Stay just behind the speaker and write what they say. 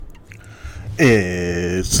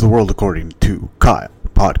It's the world according to Kyle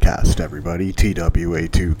podcast, everybody.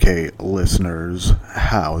 TWA2K listeners,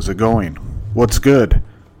 how's it going? What's good?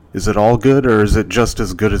 Is it all good, or is it just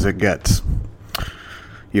as good as it gets?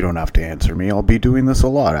 You don't have to answer me. I'll be doing this a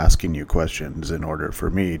lot, asking you questions in order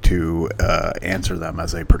for me to answer them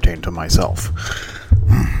as they pertain to myself.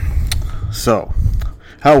 So,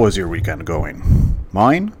 how was your weekend going?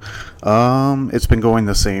 Mine? It's been going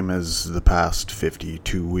the same as the past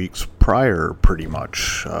 52 weeks prior, pretty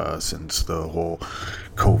much, since the whole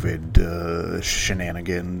COVID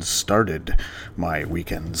shenanigans started. My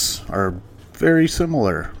weekends are very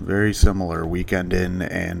similar, weekend in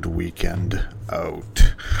and weekend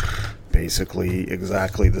out. Basically,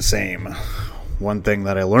 exactly the same. One thing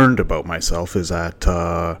that I learned about myself is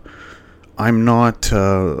that, I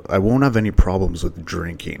won't have any problems with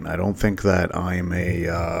drinking. I don't think that I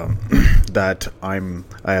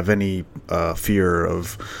have any fear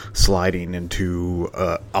of sliding into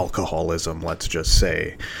alcoholism, let's just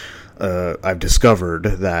say. I've discovered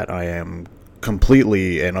that I am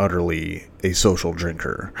completely and utterly a social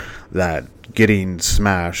drinker, that getting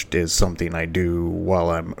smashed is something I do while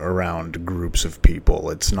I'm around groups of people.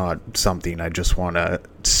 It's not something I just want to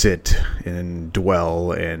sit and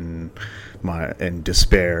dwell in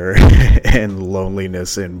despair and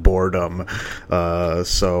loneliness and boredom.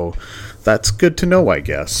 So that's good to know, I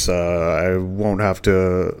guess. I won't have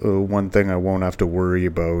to. One thing I won't have to worry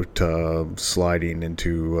about sliding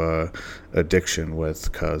into addiction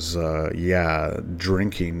with, because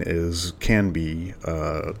drinking can be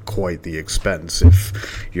quite the expense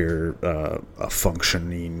if you're a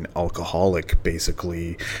functioning alcoholic,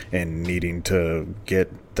 basically, and needing to get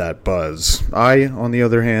that buzz. I, on the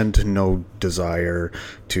other hand, no desire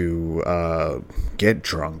to get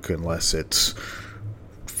drunk unless it's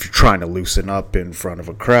trying to loosen up in front of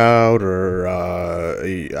a crowd, or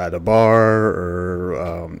at a bar,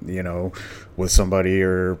 or with somebody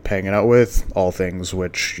you're hanging out with, all things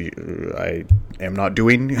which I am not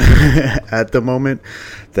doing at the moment.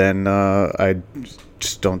 Then I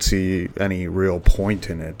just don't see any real point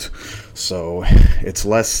in it. So it's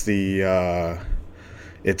less the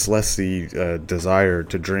desire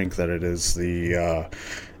to drink that it is the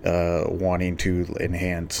wanting to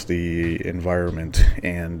enhance the environment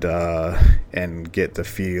and get the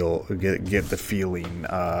feeling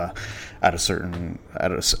at a certain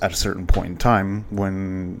point in time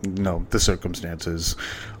when the circumstances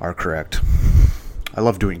are correct. I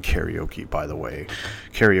love doing karaoke, by the way.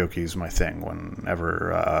 Karaoke is my thing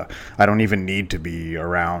whenever I don't even need to be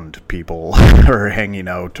around people or hanging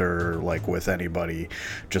out or with anybody.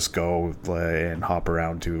 Just go and hop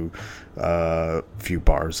around to a few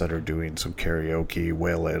bars that are doing some karaoke,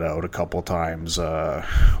 wail it out a couple times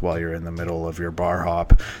while you're in the middle of your bar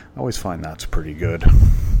hop. I always find that's pretty good.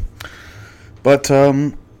 But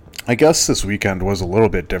I guess this weekend was a little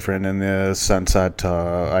bit different in the sense that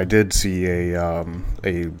I did see a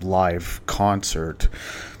live concert.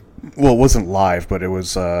 Well, it wasn't live, but it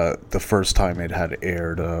was the first time it had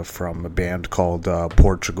aired from a band called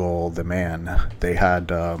Portugal the Man. They had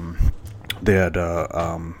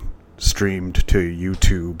streamed to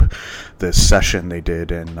YouTube this session they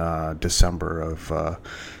did in December of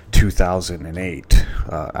 2008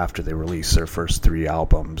 after they released their first 3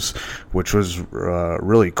 albums, which was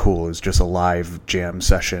really cool. It was just a live jam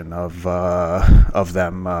session of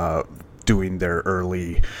them doing their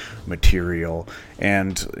early material.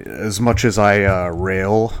 And as much as I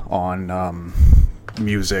rail on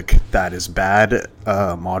music that is bad,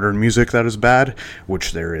 modern music that is bad,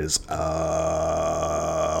 which there is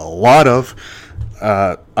a lot of,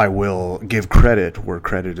 I will give credit where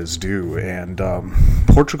credit is due. And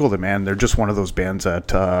Portugal the Man, they're just one of those bands that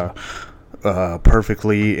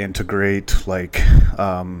perfectly integrate lyrics,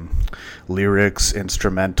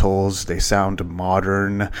 instrumentals. They sound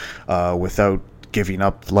modern without giving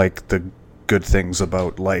up the good things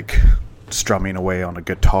about strumming away on a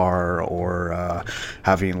guitar or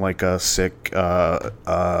having a sick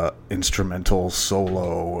instrumental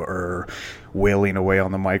solo, or wailing away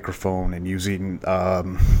on the microphone and using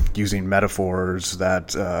metaphors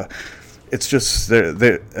that it's just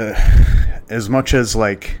as much as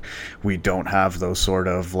we don't have those sort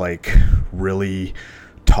of really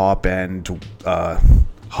top end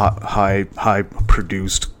high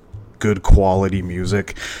produced good quality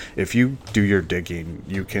music. If you do your digging,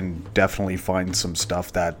 you can definitely find some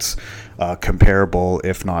stuff that's comparable,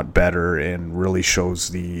 if not better, and really shows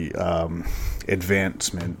the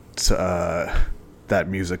advancement that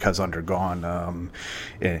music has undergone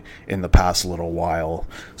in the past little while.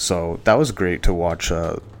 So that was great to watch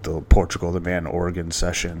the Portugal the Man Oregon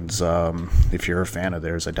sessions. If you're a fan of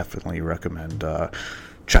theirs, I definitely recommend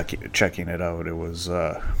checking it out. It was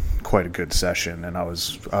quite a good session, and I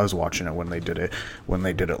was watching it when they did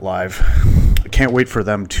it live. I can't wait for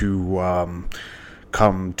them to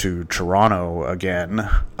come to Toronto again.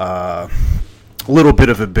 A little bit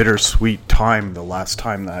of a bittersweet time the last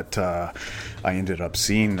time that I ended up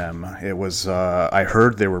seeing them. It was I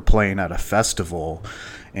heard they were playing at a festival,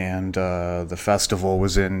 and the festival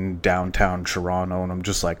was in downtown Toronto, and I'm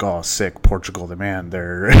just like, oh, sick, Portugal the Man,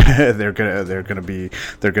 they're they're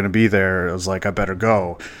gonna be there. I was like, I better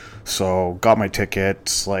go. So got my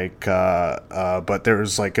tickets, but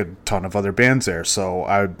there's like a ton of other bands there. So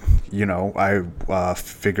I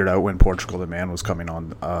figured out when Portugal the Man was coming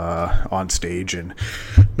on stage, and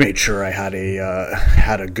made sure I had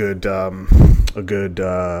a good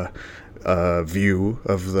view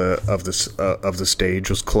of the stage.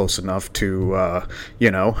 Was close enough to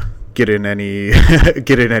get in any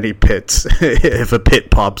pits if a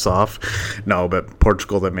pit pops off. No, but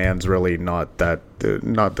Portugal the Man's really not the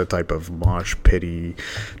type of mosh pity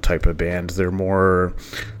type of band. They're more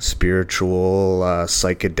spiritual,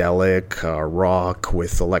 psychedelic, rock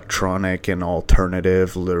with electronic and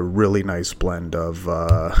alternative. They're a really nice blend of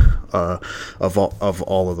all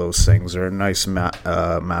of those things. They're a nice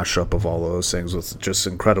mashup of all of those things with just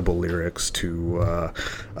incredible lyrics to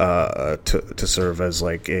serve as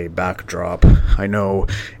like a backdrop. I know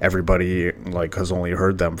everybody has only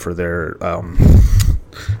heard them for their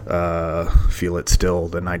Feel It Still,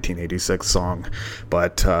 the 1986 song,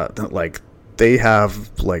 but they have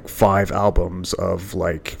 5 albums of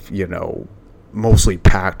mostly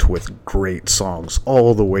packed with great songs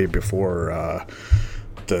all the way before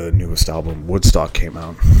the newest album Woodstock came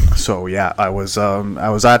out. So yeah, I was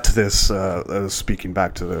at this speaking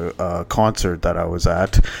back to the concert that I was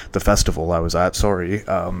at, the festival I was at, sorry.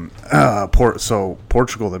 So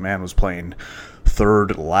Portugal the Man was playing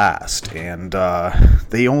third last, and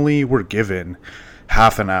they only were given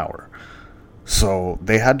half an hour, so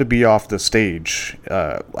they had to be off the stage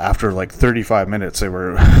after 35 minutes. They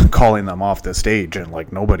were calling them off the stage, and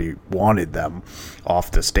nobody wanted them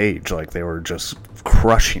off the stage. They were just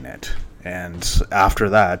crushing it. And after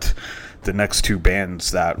that, the next 2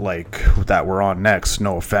 bands that were on next,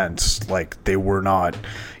 no offense, they were not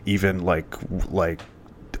even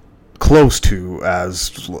close to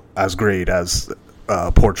as great as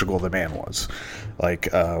Portugal the Man was.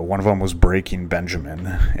 One of them was Breaking Benjamin,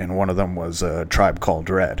 and one of them was Tribe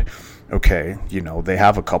Called Red. Okay, they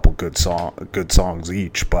have a couple good songs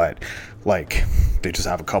each, but they just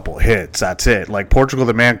have a couple hits. That's it. Portugal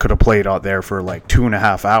the Man could have played out there for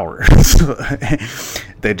 2.5 hours.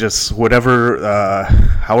 They just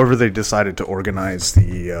however they decided to organize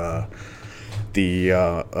the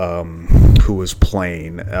who was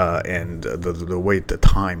playing and the way the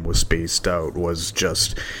time was spaced out was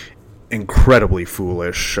just incredibly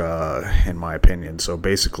foolish, in my opinion. So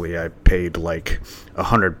basically, I paid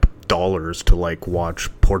 $100 to watch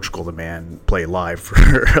Portugal the Man play live for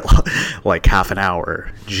half an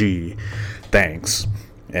hour. Gee, thanks.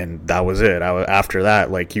 And that was it. After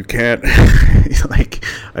that, you can't,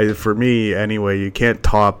 for me anyway, you can't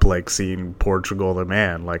top seeing Portugal the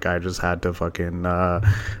Man. I just had to fucking, I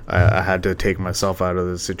had to take myself out of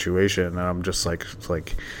the situation, and I'm just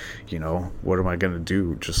what am I gonna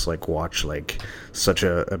do? Just watch such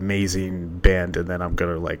a amazing band, and then I'm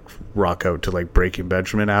gonna rock out to Breaking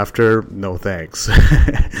Benjamin after? No thanks.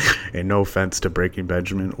 And no offense to Breaking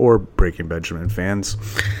Benjamin or Breaking Benjamin fans,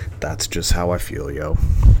 that's just how I feel, yo.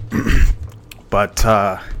 But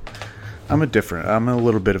I'm a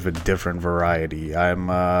little bit of a different variety. I'm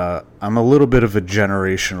a little bit of a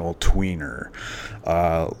generational tweener.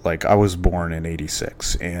 I was born in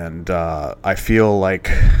 '86, and I feel like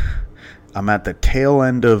I'm at the tail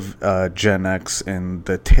end of Gen X and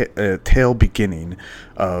the tail beginning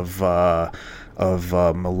of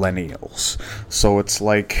millennials. So it's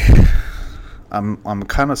I'm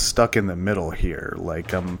kind of stuck in the middle here.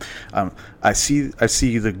 I see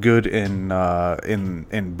the good in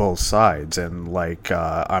both sides, and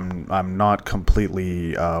I'm not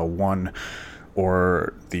completely one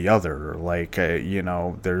or the other.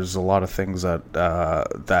 There's a lot of things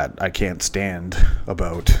that I can't stand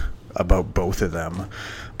about both of them.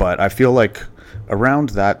 But I feel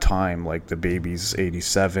around that time, the Babies,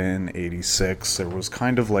 87, 86, there was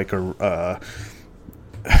kind of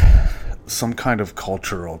some kind of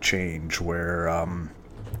cultural change where a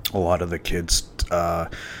lot of the kids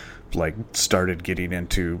started getting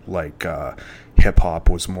into hip hop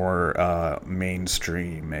was more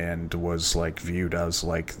mainstream and was like viewed as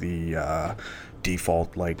like the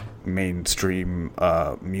default like mainstream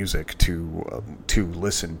music to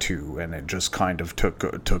listen to, and it just kind of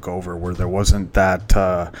took over, where there wasn't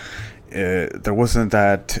that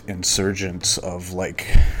insurgence of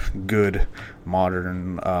like good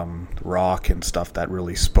modern rock and stuff that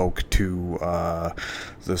really spoke to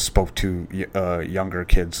younger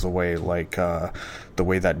kids the way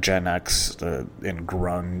that Gen X in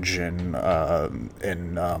grunge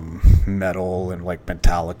and metal and like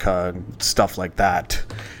Metallica and stuff like that,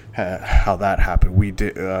 how that happened.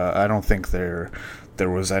 I don't think there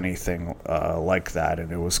was anything like that,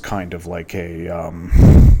 and it was kind of like a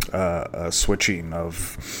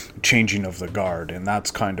changing of the guard, and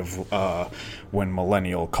that's kind of when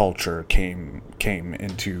millennial culture came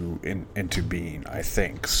into being, I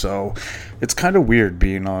think. So it's kind of weird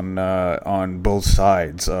being on both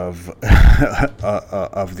sides of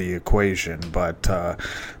of the equation, but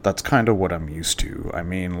that's kind of what I'm used to. I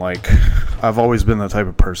mean, like, I've always been the type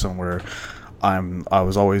of person where I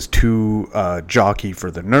was always too jockey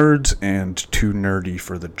for the nerds and too nerdy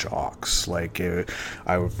for the jocks. Like,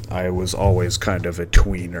 I was always kind of a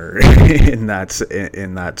tweener in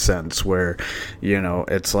that sense, where, you know,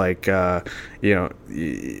 it's like, you know,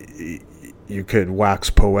 you could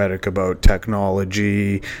wax poetic about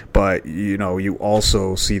technology, but, you know, you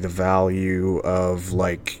also see the value of,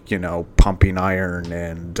 like, you know, pumping iron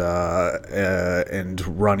and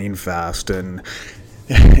running fast and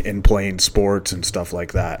in playing sports and stuff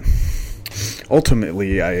like that.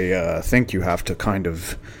 Ultimately, I think you have to kind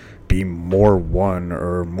of be more one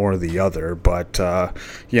or more the other, but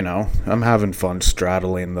you know, I'm having fun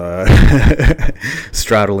straddling the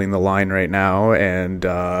line right now, and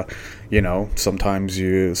you know, sometimes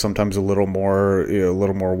a little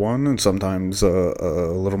more one, and sometimes a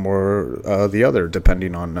little more the other,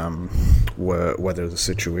 depending on whether the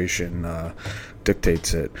situation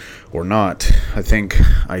dictates it or not. I think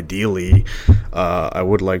ideally I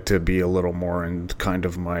would like to be a little more in kind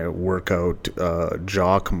of my workout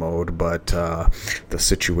jock mode, but the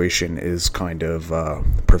situation is kind of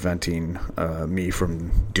preventing me from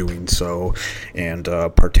doing so and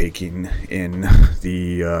partaking in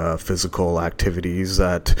the physical activities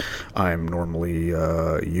that I'm normally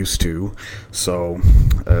used to. So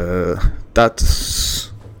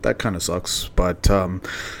that kind of sucks, but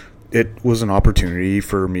it was an opportunity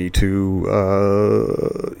for me to,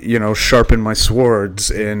 you know, sharpen my swords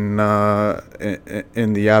in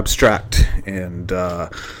the abstract, and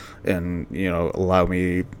you know, allow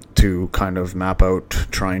me to kind of map out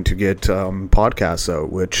trying to get podcasts out,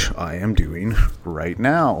 which I am doing right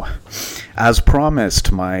now, as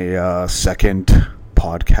promised. My second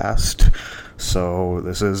podcast. So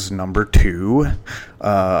this is number 2.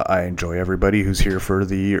 I enjoy everybody who's here for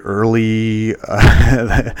the early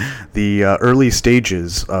early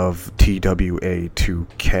stages of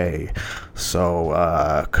TWA2K.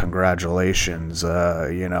 So congratulations.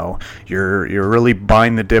 You know, you're really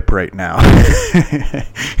buying the dip right now.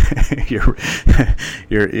 you're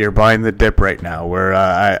buying the dip right now. Where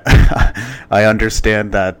I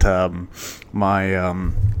understand that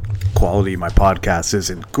my quality of my podcast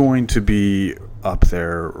isn't going to be up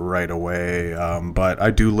there right away, but I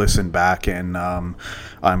do listen back, and I'm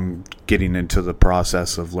getting into the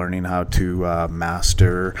process of learning how to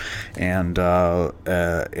master and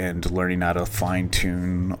learning how to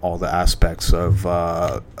fine-tune all the aspects of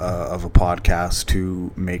a podcast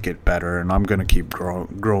to make it better, and I'm going to keep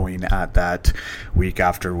growing at that week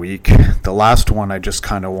after week. The last one I just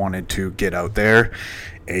kind of wanted to get out there,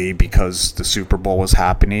 because the Super Bowl was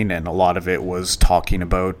happening, and a lot of it was talking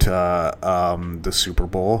about the Super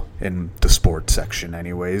Bowl in the sports section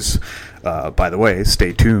anyways. By the way,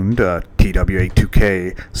 stay tuned.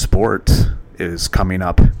 TWA2K Sports is coming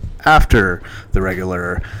up after the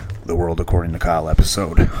regular The World According to Kyle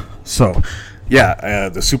episode. So yeah,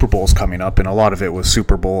 the Super Bowl's coming up, and a lot of it was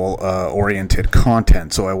Super Bowl oriented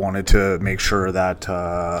content. So I wanted to make sure that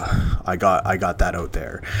I got that out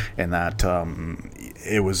there, and that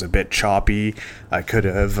it was a bit choppy. I could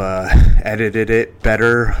have edited it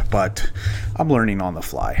better, but I'm learning on the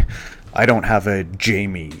fly. I don't have a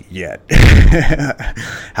Jamie yet.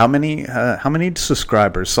 How many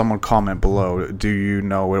subscribers? Someone comment below. Do you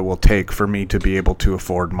know it will take for me to be able to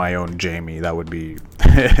afford my own Jamie? That would be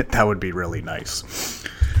that would be really nice.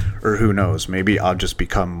 Or who knows? Maybe I'll just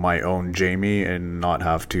become my own Jamie and not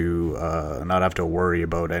have to worry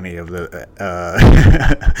about any of the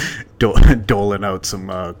doling out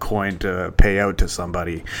some coin to pay out to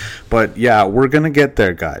somebody. But yeah, we're gonna get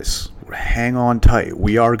there, guys. hang on tight.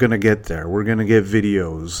 We are gonna get there. We're gonna get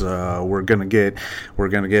videos. We're gonna get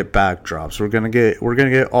backdrops. We're gonna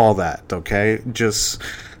get all that. Okay, just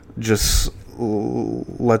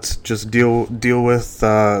let's just deal with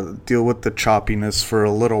the choppiness for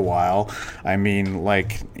a little while. I mean,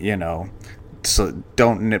 like, so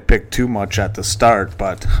don't nitpick too much at the start,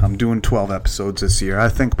 but I'm doing 12 episodes this year. I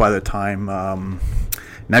think by the time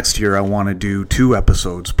next year I want to do 2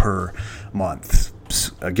 episodes per month.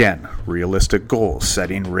 Again, realistic goals,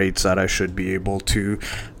 setting rates that I should be able to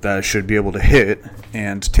hit,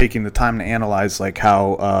 and taking the time to analyze like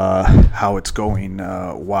how it's going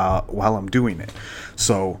while I'm doing it.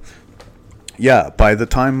 So yeah, by the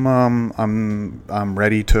time I'm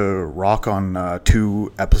ready to rock on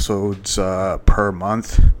 2 episodes per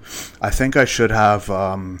month, I think I should have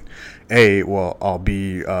I'll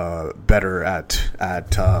be better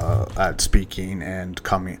at speaking and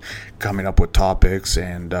coming up with topics,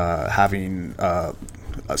 and having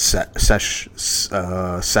sections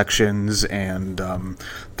and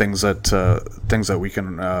things that we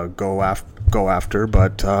can go after.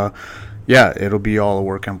 But yeah, it'll be all a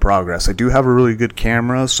work in progress. I do have a really good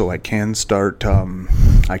camera, so I can start doing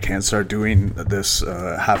this,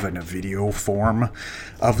 having a video form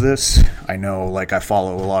of this. I know, like, I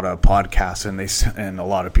follow a lot of podcasts, and a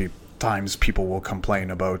lot of times people will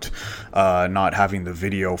complain about not having the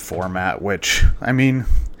video format, which, I mean,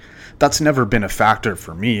 that's never been a factor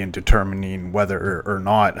for me in determining whether or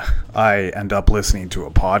not I end up listening to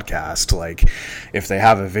a podcast. Like, if they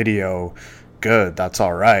have a video, good, that's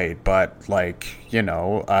all right, but like,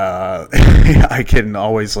 I can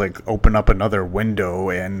always like open up another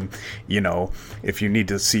window, and if you need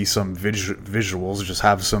to see some visuals, just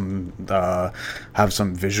have some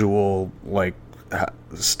visual like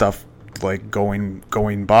stuff like going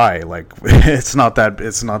by. Like, it's not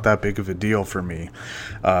that big of a deal for me.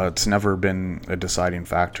 It's never been a deciding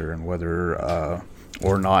factor in whether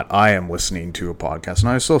or not I am listening to a podcast. And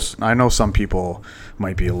I know some people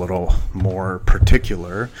might be a little more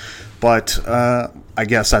particular, but I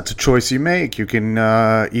guess that's a choice you make. You can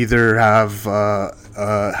either have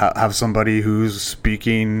somebody who's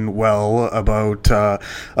speaking well about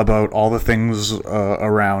all the things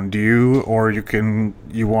around you, or you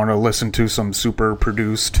want to listen to some super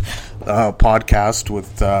produced podcast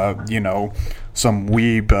with some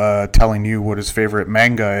weeb telling you what his favorite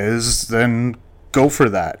manga is. Then go for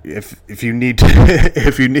that. If you need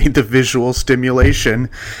the visual stimulation,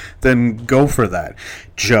 then go for that.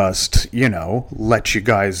 Just let you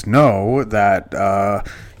guys know that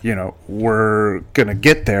we're gonna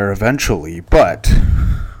get there eventually, but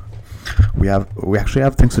we actually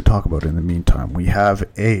have things to talk about in the meantime. We have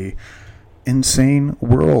a insane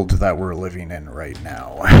world that we're living in right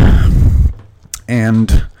now,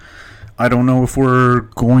 and I don't know if we're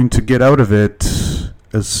going to get out of it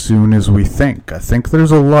as soon as we think. I think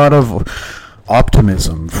there's a lot of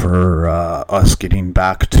optimism for us getting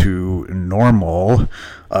back to normal,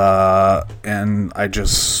 and I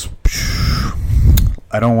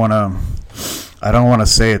don't want to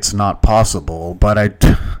say it's not possible, but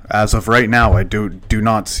as of right now, I do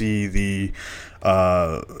not see the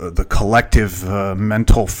collective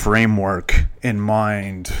mental framework in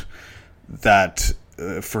mind that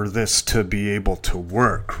for this to be able to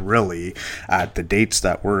work really at the dates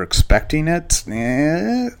that we're expecting it.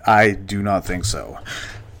 I do not think so.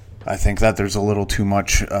 I think that there's a little too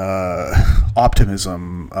much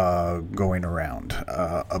optimism going around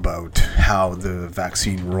about how the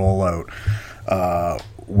vaccine rollout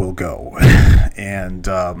will go. And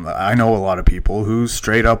I know a lot of people who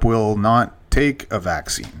straight up will not take a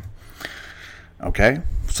vaccine. Okay?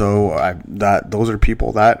 So those are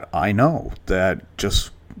people that I know that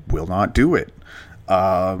just will not do it.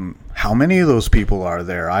 How many of those people are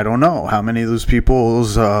there? I don't know. How many of those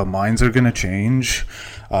people's minds are going to change?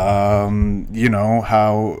 How long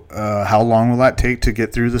will that take to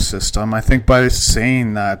get through the system? I think by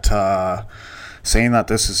saying that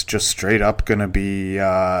this is just straight up going to be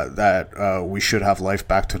that we should have life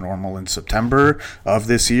back to normal in September of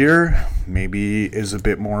this year maybe is a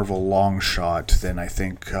bit more of a long shot than I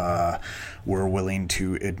think we're willing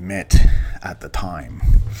to admit at the time.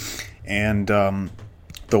 And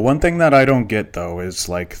the one thing that I don't get, though, is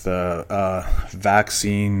like the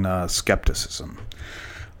vaccine skepticism.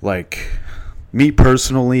 Like, me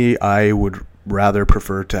personally, I would rather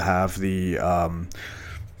prefer to have the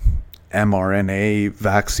mRNA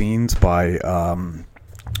vaccines by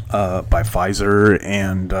Pfizer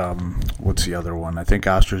and what's the other one? I think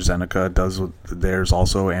AstraZeneca does theirs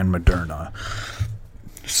also, and Moderna.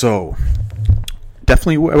 So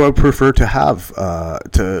definitely I would prefer to have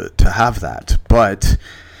that, but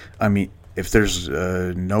I mean, if there's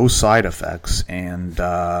no side effects, and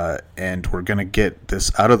we're gonna get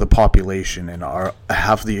this out of the population and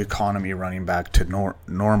have the economy running back to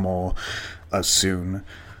normal soon,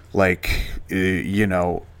 like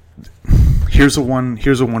here's a one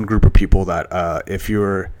group of people that if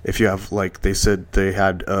you have, like they said, they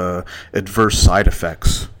had adverse side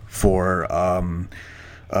effects for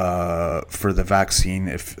the vaccine,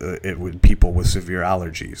 if it would people with severe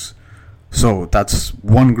allergies. So that's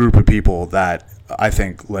one group of people that I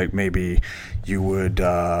think, like, maybe you would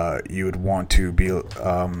want to be a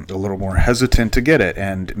little more hesitant to get it.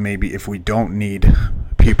 And maybe if we don't need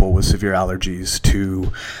people with severe allergies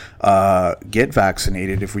to get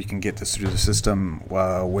vaccinated, if we can get this through the system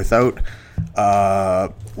without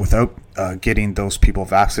getting those people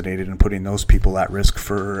vaccinated and putting those people at risk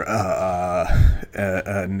for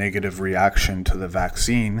a negative reaction to the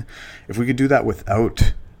vaccine, if we could do that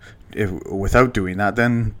without doing that,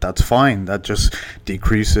 then that's fine. That just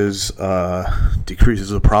decreases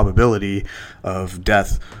the probability of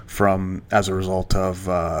death as a result of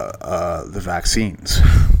the vaccines.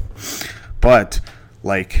 But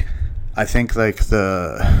like, I think, like,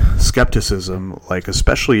 the skepticism, like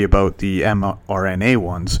especially about the mRNA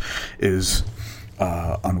ones, is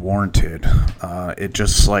unwarranted. It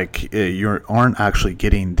just, like, you aren't actually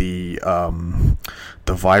getting the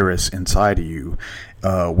virus inside of you.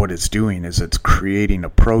 What it's doing is it's creating a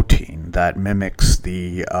protein that mimics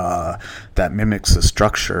the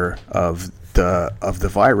structure of the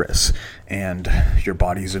virus, and your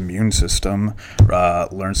body's immune system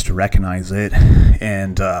learns to recognize it,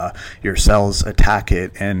 and your cells attack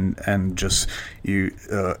it, and just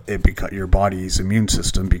your body's immune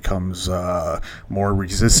system becomes more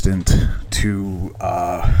resistant to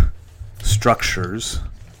structures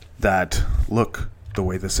that look the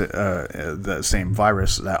way the same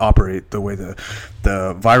virus, that operate the way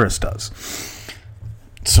the virus does.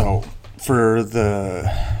 So for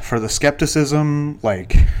the skepticism,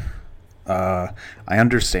 like, I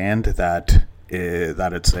understand that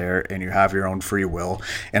it's there and you have your own free will,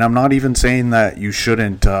 and I'm not even saying that you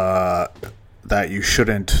shouldn't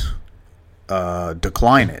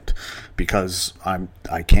decline it, because I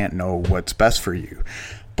can't know what's best for you.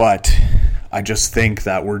 But I just think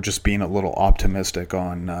that we're just being a little optimistic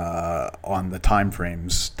on the time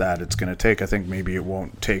frames that it's going to take. I think maybe it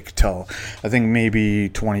won't take till, I think maybe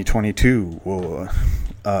 2022 will,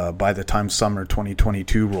 by the time summer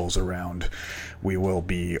 2022 rolls around, we will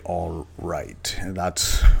be all right. And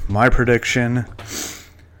that's my prediction.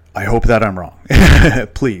 I hope that I'm wrong.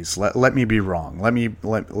 Please let me be wrong. Let me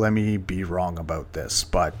be wrong about this.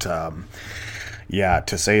 But yeah,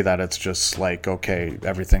 to say that it's just like, okay,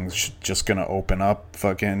 everything's just gonna open up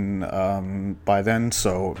fucking by then.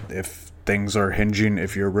 So if things are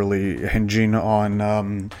if you're really hinging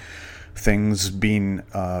on things being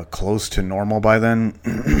close to normal by then,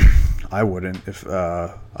 I wouldn't.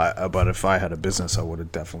 But if I had a business, I would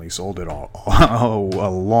have definitely sold it all a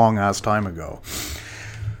long ass time ago.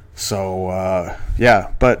 So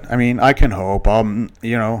yeah, but I mean, I can hope. I'm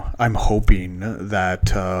hoping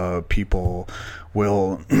that people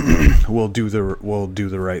will do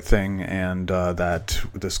the right thing, and that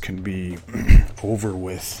this can be over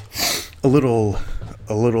with a little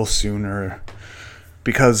sooner.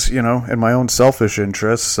 Because, in my own selfish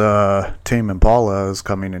interests, Tame Impala is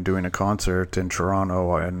coming and doing a concert in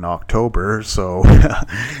Toronto in October, so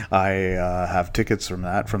I have tickets from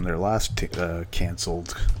their last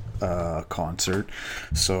canceled concert.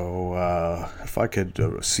 So if I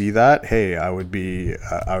could see that, hey, I would be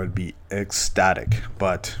ecstatic.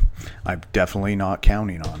 But I'm definitely not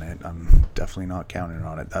counting on it.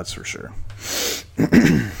 That's for sure.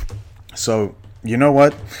 So, you know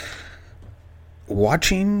what?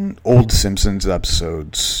 Watching old Simpsons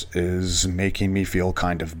episodes is making me feel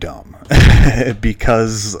kind of dumb.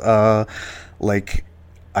 Because,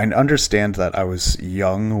 I understand that I was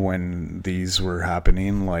young when these were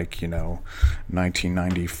happening,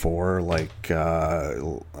 1994,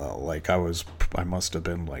 I must have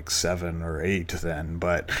been 7 or 8 then,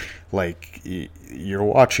 but you're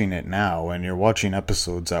watching it now, and you're watching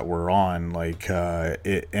episodes that were on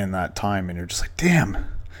in that time, and you're just like, damn,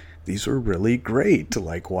 these were really great.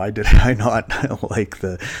 Why did I not like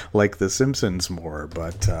the Simpsons more?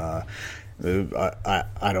 But I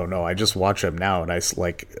don't know. I just watch them now, and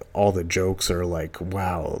all the jokes are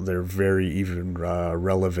wow, they're very even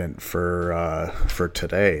relevant for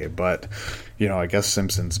today. But I guess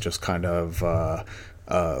Simpsons just kind of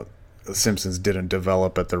Simpsons didn't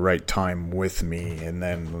develop at the right time with me, and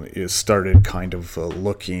then it started kind of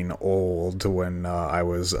looking old when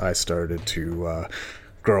I started to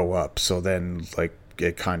grow up. So then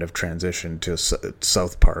it kind of transitioned to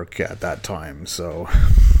South Park at that time. So,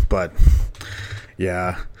 but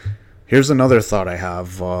yeah, here's another thought I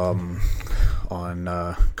have on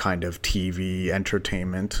kind of TV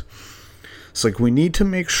entertainment. It's like we need to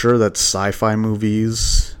make sure that sci-fi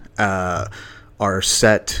movies are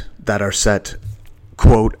set,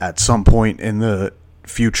 quote, at some point in the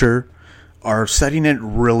future, are setting it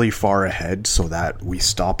really far ahead so that we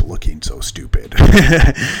stop looking so stupid.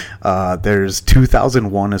 There's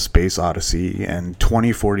 2001 A Space Odyssey and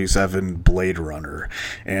 2047 Blade Runner,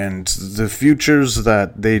 and the futures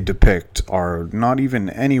that they depict are not even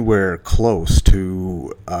anywhere close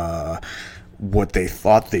to what they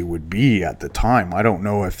thought they would be at the time. I don't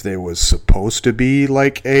know if they was supposed to be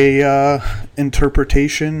like a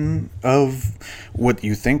interpretation of what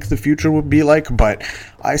you think the future would be like, but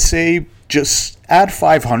I say just add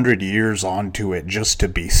 500 years onto it just to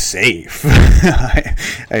be safe.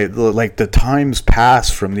 Like the times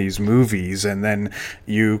pass from these movies, and then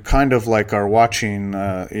you kind of like are watching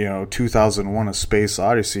 2001 A Space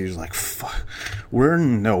Odyssey. You're like, fuck, we're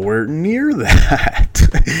nowhere near that.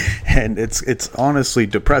 And it's honestly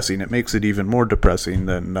depressing. It makes it even more depressing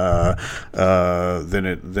than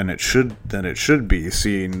it should be,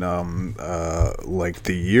 seeing like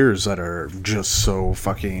the years that are just so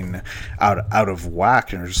fucking out of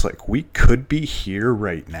whack, and it's just like, we could be here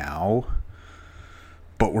right now,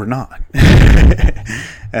 but we're not.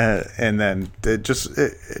 And then just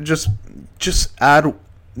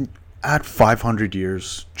add 500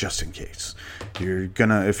 years just in case.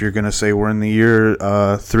 If you're gonna say we're in the year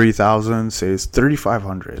 3000, say it's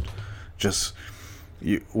 3500.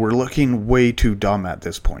 We're looking way too dumb at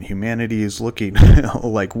this point. Humanity is looking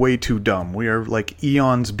like way too dumb. We are like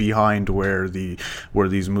eons behind where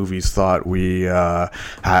these movies thought we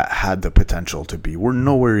had the potential to be. We're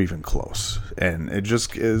nowhere even close, and it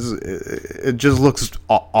just looks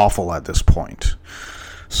awful at this point.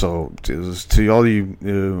 So to all you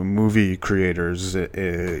movie creators,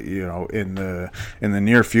 in the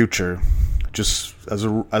near future, just as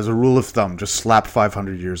a rule of thumb, just slap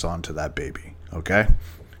 500 years onto that baby. Okay?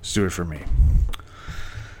 Let's do it for me.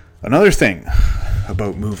 Another thing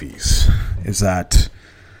about movies is that,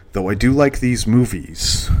 though I do like these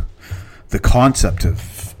movies, the concept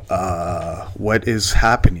of what is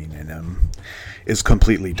happening in them is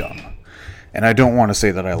completely dumb. And I don't want to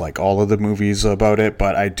say that I like all of the movies about it,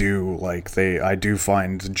 but I do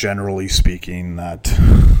find, generally speaking, that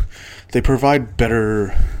they provide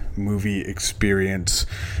better movie experience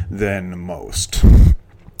than most.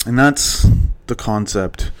 And that's the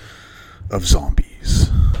concept of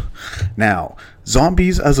zombies. Now,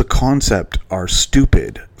 zombies as a concept are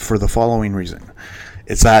stupid for the following reason.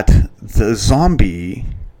 It's that the zombie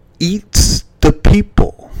eats the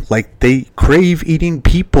people. Like, they crave eating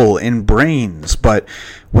people and brains, but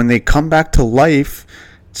when they come back to life,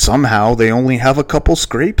 somehow they only have a couple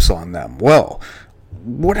scrapes on them. Well,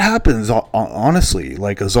 what happens, honestly?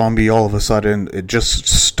 Like, a zombie, all of a sudden, it just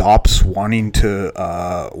stops wanting to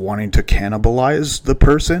cannibalize the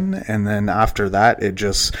person, and then after that, it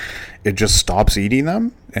just stops eating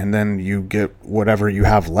them, and then you get whatever you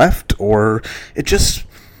have left, or it just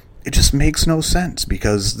makes no sense,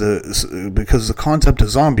 because the concept of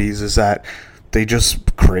zombies is that they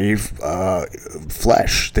just crave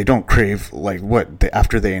flesh. They don't crave, like,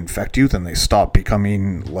 after they infect you, then they stop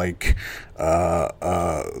becoming, like,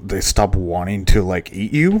 they stop wanting to, like,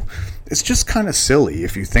 eat you. It's just kind of silly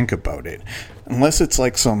if you think about it. Unless it's,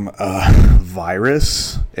 like, some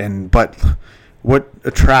virus, but what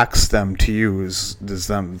attracts them to you is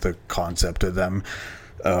the concept of them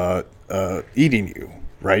eating you,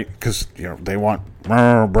 right? Because, they want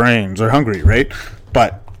brains, they're hungry, right?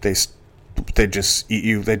 But they just eat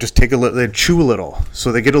you. They just take a little. They chew a little.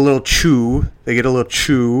 So they get a little chew.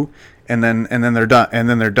 And then they're done. And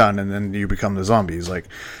then you become the zombies. Like,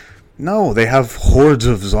 no, they have hordes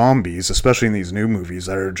of zombies, especially in these new movies,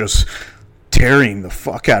 that are just tearing the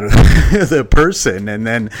fuck out of the person. And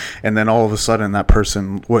then all of a sudden, that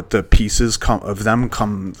person, the pieces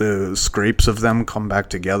the scrapes of them come back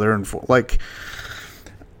together, and like.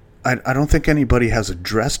 I don't think anybody has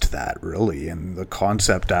addressed that, really, and the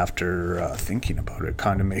concept, after thinking about it,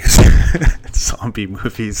 kind of makes zombie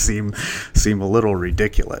movies seem a little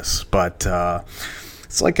ridiculous. But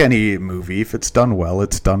it's like any movie; if it's done well,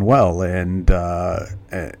 it's done well, and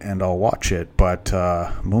I'll watch it. But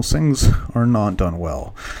most things are not done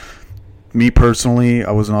well. Me personally,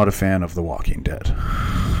 I was not a fan of The Walking Dead.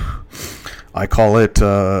 I call it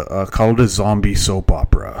a zombie soap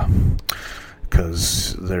opera.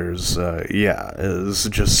 because there's it's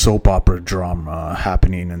just soap opera drama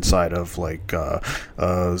happening inside of like a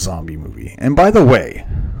zombie movie. And by the way,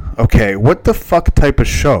 okay, what the fuck type of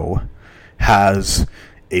show has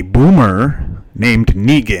a boomer named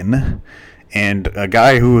Negan and a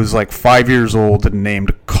guy who is like 5 years old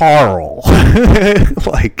named Carl?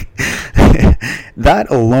 Like, that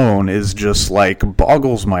alone is just like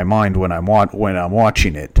boggles my mind when I'm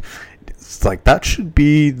watching it. It's like that should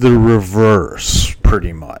be the reverse,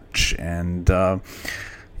 pretty much. And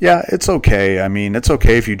yeah, it's okay. I mean, it's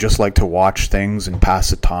okay if you just like to watch things and pass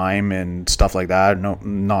the time and stuff like that. No,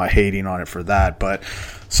 not hating on it for that, but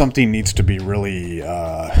something needs to be really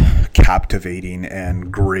captivating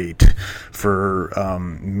and great for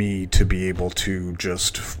me to be able to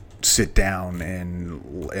just sit down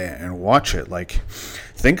and watch it. Like,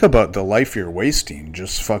 think about the life you're wasting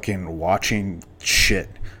just fucking watching shit.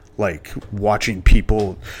 Like, watching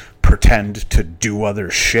people pretend to do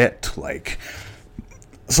other shit. Like,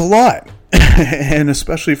 it's a lot. And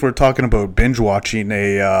especially if we're talking about binge watching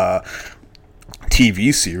a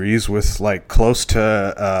TV series with like close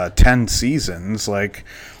to 10 seasons, like,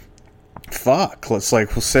 fuck, we'll say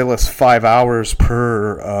 5 hours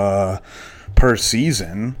per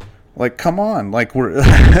season. Like, come on, like we're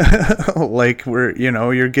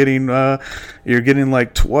you're getting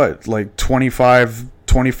like what, like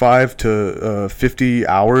 25 to 50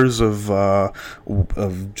 hours of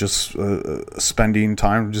just spending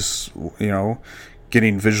time just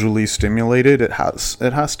getting visually stimulated. It has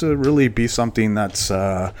to really be something that's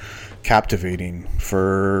captivating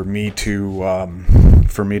for me to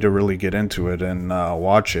really get into it and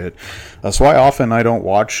watch it. That's why often I don't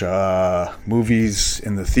watch movies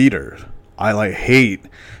in the theater. I hate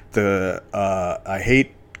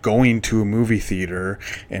going to a movie theater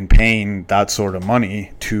and paying that sort of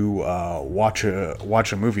money to watch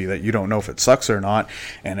a movie that you don't know if it sucks or not,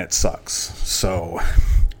 and it sucks. So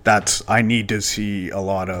I need to see a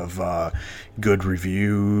lot of good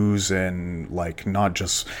reviews, and like not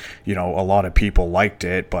just a lot of people liked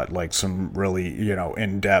it, but like some really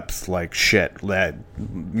in-depth like shit that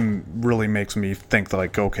really makes me think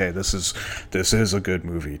like, okay, this is a good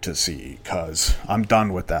movie to see, because I'm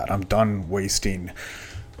done with that. I'm done wasting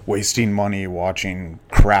money watching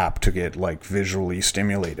crap to get like visually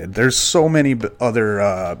stimulated. There's so many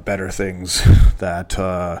other better things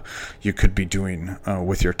that you could be doing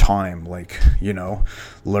with your time, like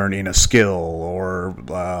learning a skill or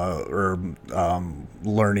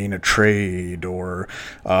learning a trade or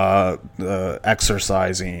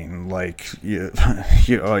exercising, like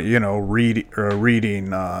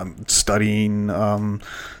reading, studying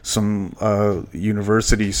some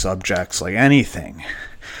university subjects, like anything.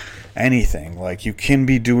 Like, you can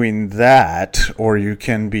be doing that, or you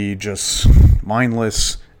can be just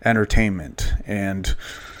mindless entertainment. And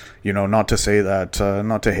not to say that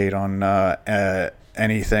not to hate on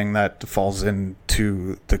anything that falls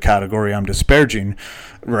into the category I'm disparaging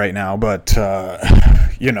right now, but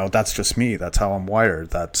that's just me. That's how I'm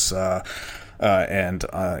wired. That's I'm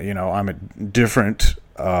a different,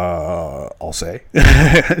 I'll say,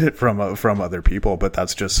 from other people, but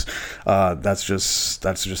that's just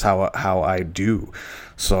how I do.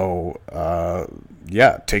 So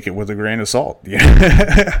yeah, take it with a grain of salt. You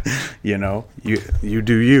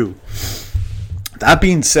do you. That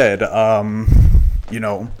being said, I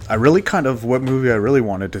really what movie I really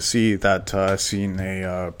wanted to see that seen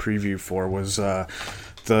a preview for was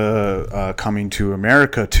the Coming to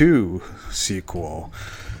America 2 sequel.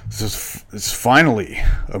 It's finally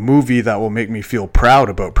a movie that will make me feel proud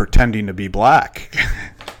about pretending to be black.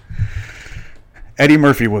 Eddie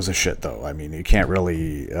Murphy was a shit, though. I mean, you can't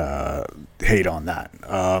really hate on that.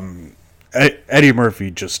 Eddie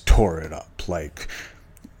Murphy just tore it up. Like,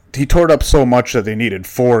 he tore it up so much that they needed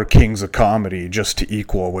 4 Kings of Comedy just to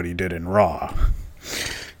equal what he did in Raw.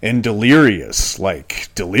 And Delirious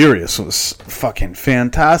was fucking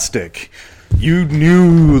fantastic. You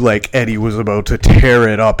knew like Eddie was about to tear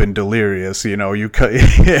it up in Delirious. Eddie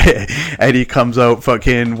comes out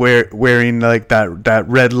fucking wearing like that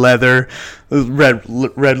red leather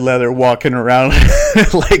walking around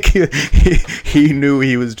like he knew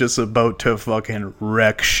he was just about to fucking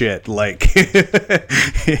wreck shit. Like,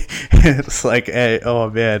 it's like, oh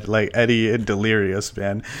man, like Eddie in Delirious,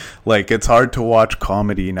 man. Like, it's hard to watch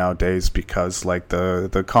comedy nowadays because like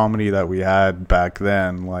the comedy that we had back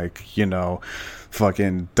then, like,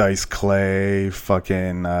 fucking Dice Clay,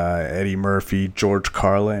 fucking Eddie Murphy, George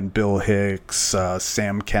Carlin, Bill Hicks,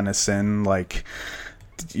 Sam Kinison, like,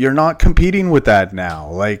 you're not competing with that now.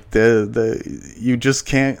 Like, you just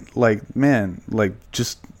can't, like, man, like,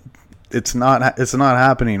 just it's not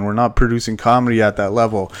happening. We're not producing comedy at that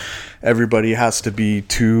level. Everybody has to be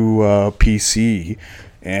too PC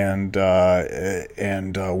and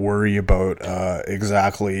worry about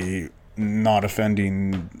exactly not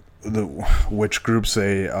offending which groups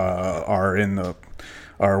they are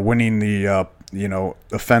winning the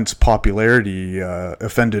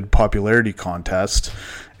offended popularity contest.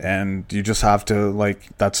 And you just have to,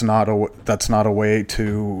 that's not a way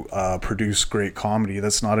to produce great comedy.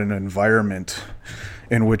 That's not an environment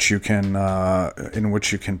in which you can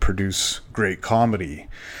produce great comedy.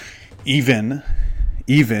 Even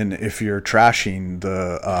if you're trashing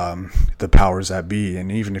the powers that be,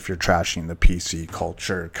 and even if you're trashing the PC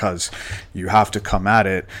culture, because you have to come at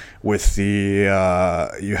it with you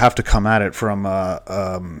have to come at it from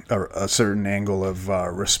a certain angle of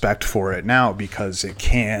respect for it now, because it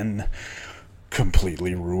can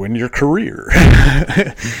completely ruin your career,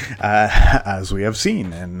 as we have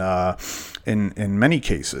seen in many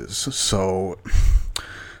cases.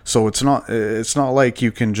 So it's not like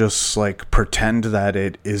you can just pretend that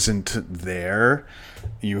it isn't there.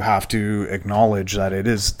 You have to acknowledge that it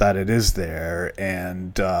is there,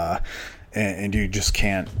 and you just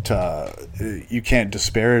can't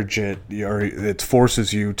disparage it, or it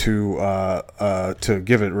forces you to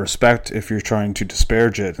give it respect if you're trying to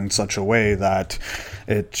disparage it in such a way that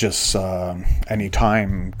it just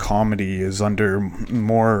anytime comedy is under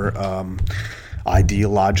more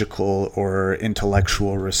ideological or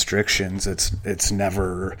intellectual restrictions, it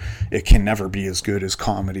can never be as good as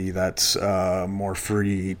comedy that's more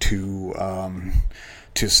free to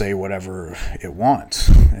say whatever it wants.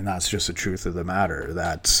 And that's just the truth of the matter.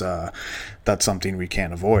 That's something we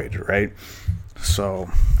can't avoid, right? So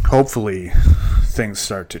hopefully things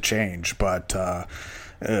start to change, but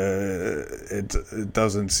it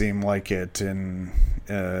doesn't seem like it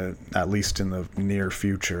at least in the near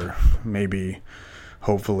future. Maybe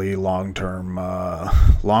hopefully long term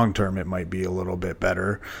it might be a little bit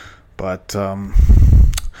better, but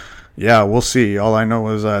yeah, we'll see. All I know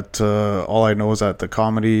is that the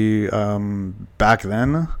comedy back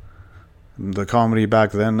then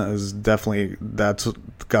is that's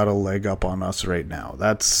got a leg up on us right now.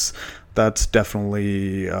 That's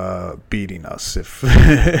definitely beating us. If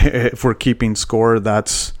if we're keeping score,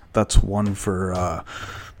 that's one for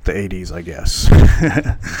the 80s, I guess.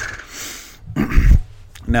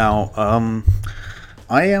 Now,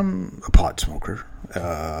 I am a pot smoker,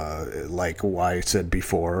 like I said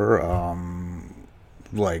before,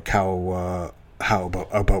 how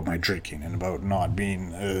about my drinking and about not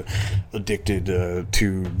being addicted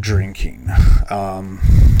to drinking.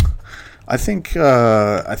 I think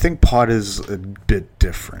pot is a bit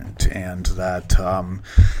different, and that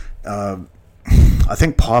I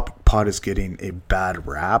think pot is getting a bad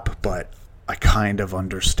rap, but I kind of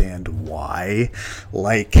understand why.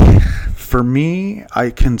 For me, I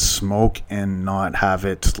can smoke and not have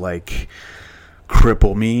it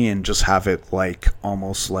cripple me, and just have it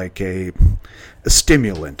almost like a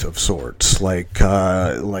stimulant of sorts.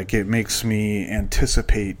 It makes me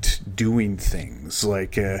anticipate doing things.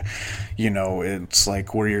 It's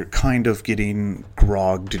where you're kind of getting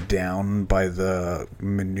grogged down by the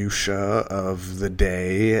minutia of the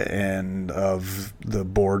day and of the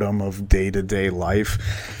boredom of day-to-day life.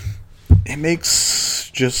 It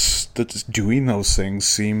makes just doing those things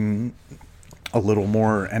seem a little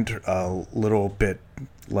bit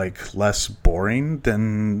less boring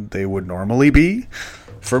than they would normally be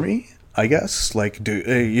for me, I guess. Doing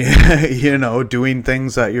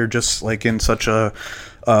things that you're just in such a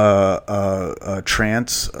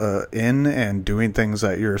trance in, and doing things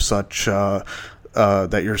that you're such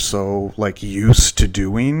that you're so used to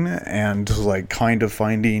doing, and kind of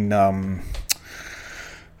finding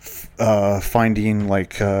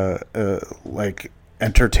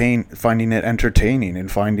finding it entertaining,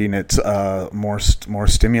 and finding it more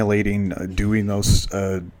stimulating, doing those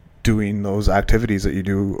activities that you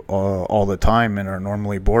do all the time and are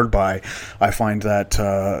normally bored by. I find that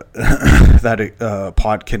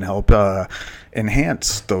pot can help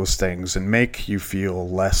enhance those things and make you feel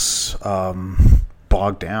less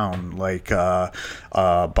bogged down by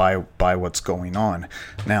what's going on.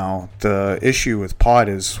 Now, the issue with pot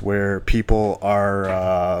is where people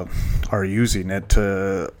are using it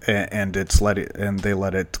to, and they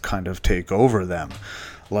let it kind of take over them.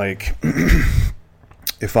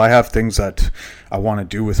 If I have things that I want to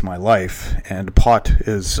do with my life, and pot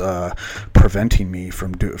is preventing me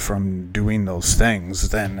from doing those things,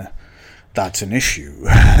 then that's an issue.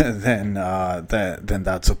 then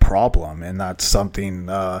that's a problem, and that's something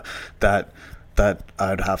that that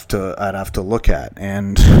I'd have to look at.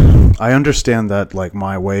 And I understand that, like,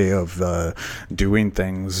 my way of doing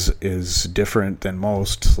things is different than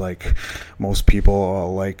most. Like, most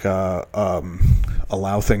people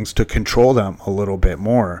allow things to control them a little bit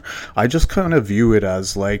more. I just kind of view it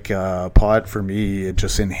as like pot for me. It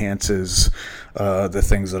just enhances the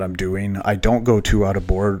things that I'm doing. I don't go too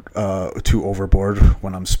overboard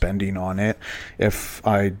when I'm spending on it. If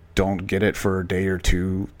I don't get it for a day or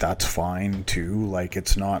two, that's fine too. Like,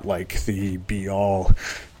 it's not like the be all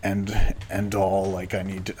and end all. Like, I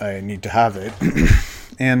need to have it.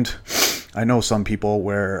 And I know some people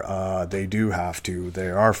where they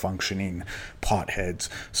are functioning potheads,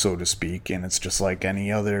 so to speak, and it's just like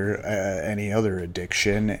any other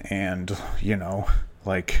addiction. And, you know,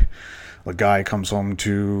 like, a guy comes home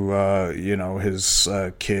to his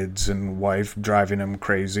kids and wife driving him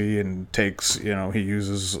crazy, and takes, he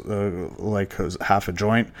uses half a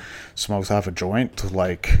joint, smokes half a joint,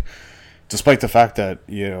 like, despite the fact that,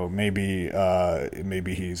 maybe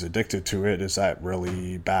he's addicted to it. Is that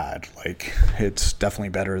really bad? Like, it's definitely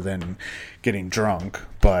better than getting drunk.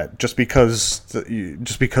 But just because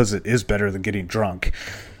it is better than getting drunk,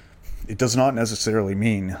 it does not necessarily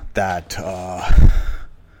mean that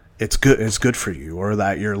it's good for you, or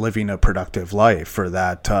that you're living a productive life, or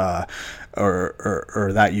that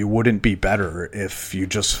or that you wouldn't be better if you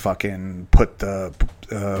just fucking put the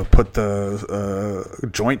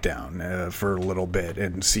joint down for a little bit,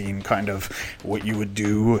 and seeing kind of what you would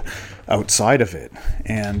do outside of it,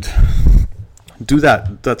 and do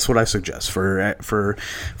that. That's what I suggest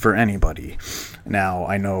for anybody. Now,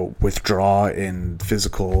 I know withdrawal in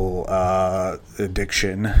physical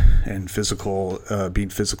addiction and being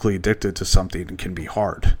physically addicted to something can be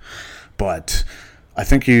hard, but I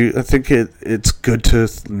think it's good to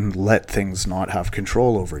let things not have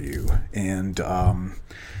control over you. And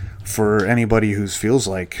for anybody who feels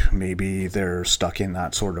like maybe they're stuck in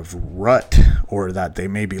that sort of rut, or that they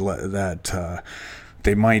may be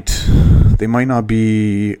they might not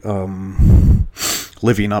be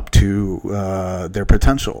living up to their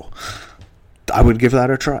potential, I would give that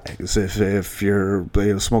a try. If you're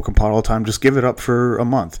smoking pot all the time, just give it up for a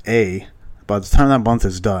month. By the time that month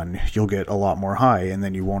is done, you'll get a lot more high, and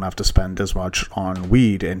then you won't have to spend as much on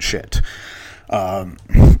weed and shit.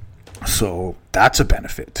 So that's a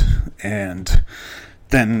benefit. And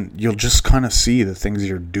then you'll just kind of see the things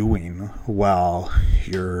you're doing while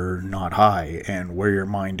you're not high, and where your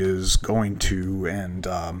mind is going to, and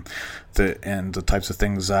the types of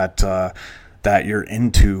things that you're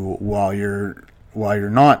into while you're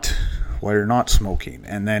not smoking.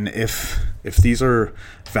 And then if these are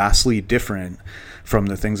vastly different from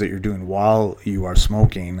the things that you're doing while you are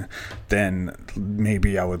smoking, then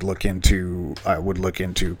maybe I would look into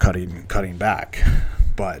cutting back.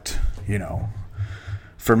 But,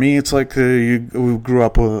 for me, it's like you grew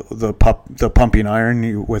up with the Pumping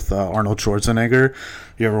Iron with Arnold Schwarzenegger.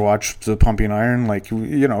 You ever watched the Pumping Iron? Like,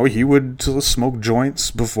 he would smoke joints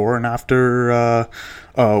before and after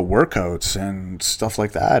workouts and stuff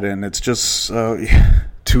like that. And it's just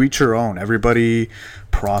to each your own. Everybody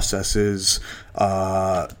processes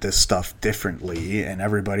this stuff differently, and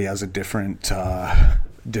everybody has a different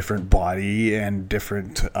body and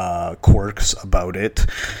different quirks about it.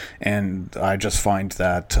 And I just find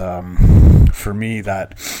that for me,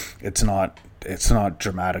 that it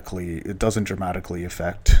doesn't dramatically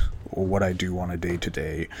affect what I do on a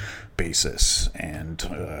day-to-day basis, and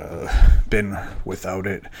been without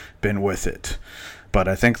it, been with it. But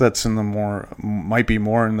I think that's might be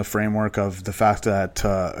more in the framework of the fact that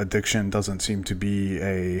addiction doesn't seem to be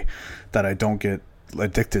that I don't get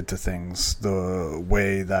addicted to things the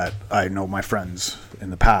way that I know my friends in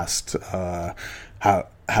the past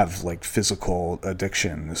have like physical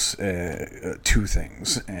addictions to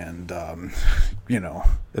things. And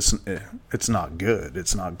it's not good.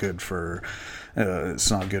 It's not good for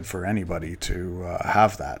anybody to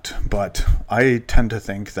have that. But I tend to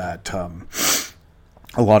think that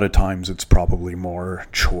a lot of times it's probably more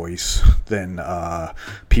choice than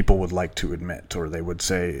people would like to admit, or they would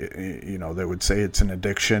say it's an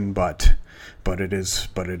addiction, but it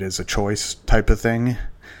is a choice type of thing.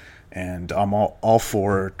 And I'm all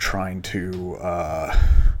for trying to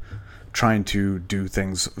do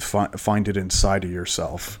things, find it inside of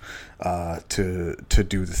yourself to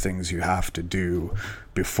do the things you have to do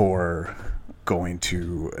before going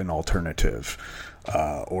to an alternative.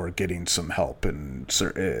 Or getting some help in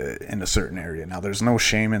a certain area. Now, there's no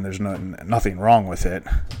shame and there's nothing wrong with it,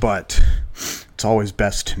 but it's always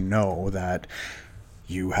best to know that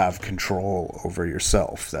you have control over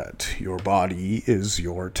yourself, that your body is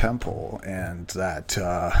your temple, and that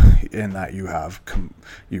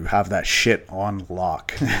you have that shit on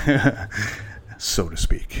lock, so to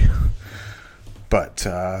speak. But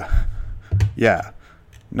yeah,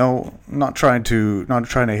 no, not trying to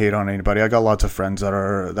hate on anybody. I got lots of friends that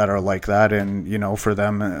are like that, and for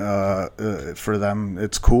them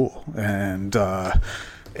it's cool, and I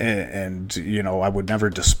would never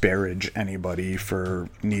disparage anybody for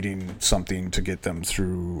needing something to get them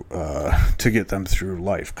through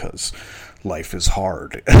life, because life is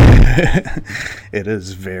hard. It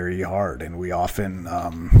is very hard, and we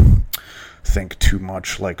often think too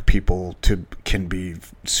much like people can be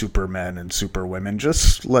supermen and superwomen.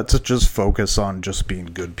 Let's just focus on just being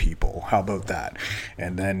good people. How about that?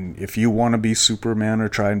 And then if you want to be Superman or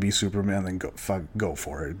try and be Superman, then go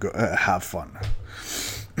for it. Have fun.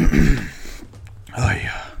 Oh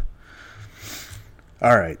yeah.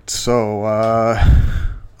 All right, so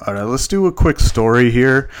let's do a quick story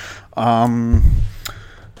here.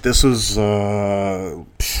 This was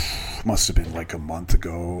must have been like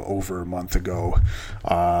over a month ago.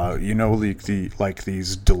 Like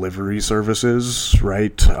these delivery services,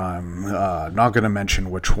 right? I'm not going to mention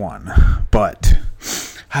which one, but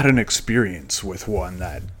had an experience with one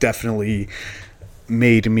that definitely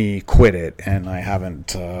made me quit it, and I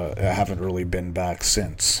haven't really been back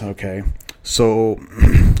since. Okay, so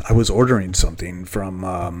I was ordering something from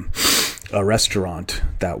a restaurant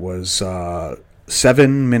that was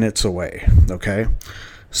 7 minutes away. Okay,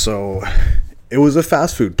 so it was a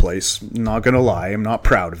fast food place. Not gonna lie, I'm not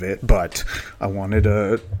proud of it, but I wanted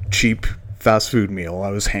a cheap fast food meal.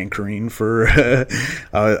 I was hankering for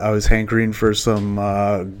some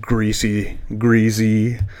greasy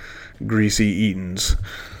eatings.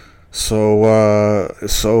 So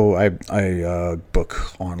I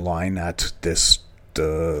book online at this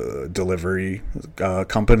delivery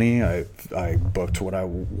company. I booked what I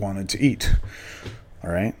wanted to eat. All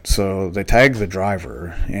right, so they tagged the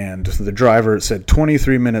driver, and the driver said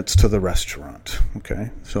 23 minutes to the restaurant. Okay,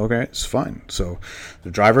 it's fine. So the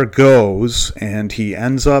driver goes, and he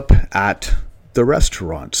ends up at the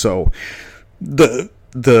restaurant. So the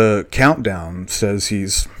countdown says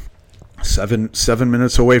he's seven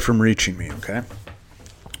minutes away from reaching me. Okay,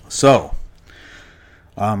 so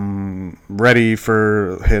I'm ready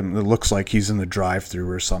for him. It looks like he's in the drive-thru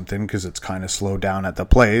or something, because it's kind of slowed down at the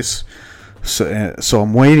place. So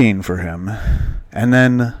I'm waiting for him, and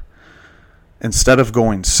then instead of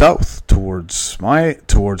going south towards my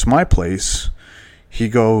place, he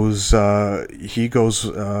goes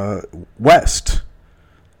west.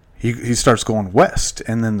 He starts going west,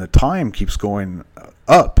 and then the time keeps going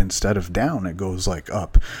up instead of down. It goes like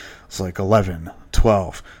up. It's like 11,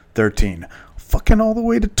 12, 13, fucking all the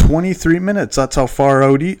way to 23 minutes. That's how far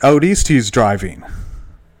out east he's driving.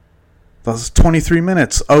 That's 23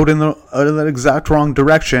 minutes out in that exact wrong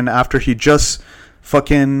direction after he just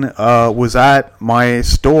fucking was at my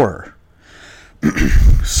store.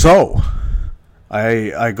 So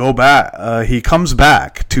I go back. He comes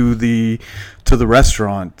back to the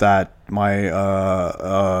restaurant that my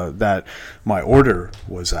order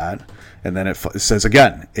was at, and then it says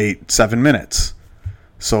again 7 minutes.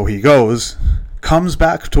 So he comes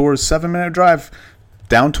back towards 7 minute drive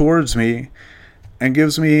down towards me, and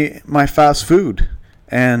gives me my fast food.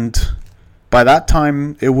 And by that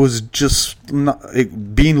time, it was just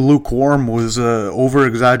being lukewarm was over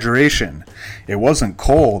exaggeration. It wasn't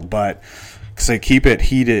cold, but because I keep it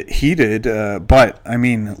heated. But I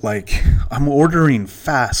mean, like, I'm ordering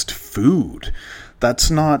fast food.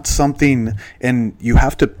 That's not something, and you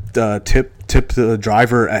have to tip the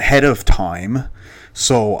driver ahead of time.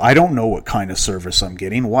 So I don't know what kind of service I'm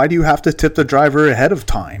getting. Why do you have to tip the driver ahead of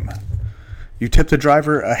time? You tip the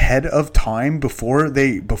driver ahead of time before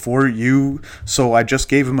you. So I just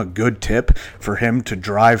gave him a good tip for him to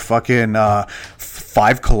drive fucking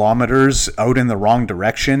 5 kilometers out in the wrong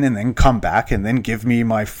direction and then come back and then give me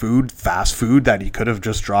my fast food that he could have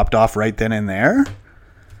just dropped off right then and there.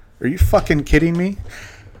 Are you fucking kidding me?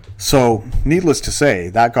 So, needless to say,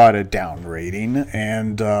 that got a down rating,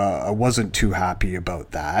 and I wasn't too happy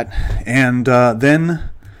about that. And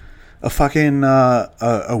then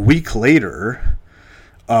a week later,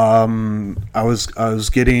 I was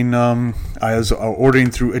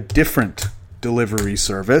ordering through a different delivery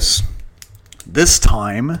service. This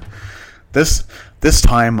time,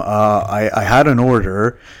 I had an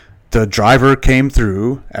order. The driver came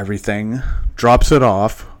through, everything, drops it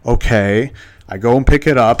off. Okay, I go and pick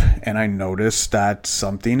it up, and I notice that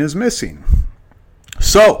something is missing.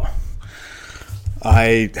 So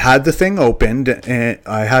I had the thing opened, and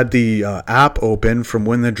I had the app open from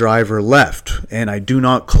when the driver left, and I do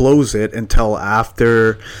not close it until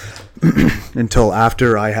after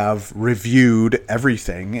I have reviewed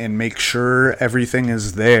everything and make sure everything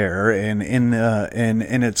is there and in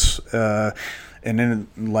its and then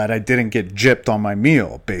that I didn't get gypped on my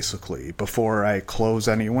meal, basically, before I close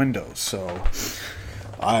any windows. So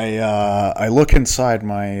I look inside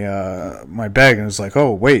my bag and it's like,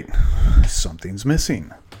 oh wait, something's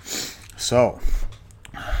missing. So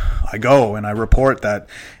I go and I report that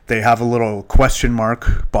they have a little question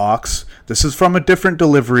mark box. This is from a different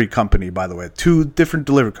delivery company, by the way. 2 different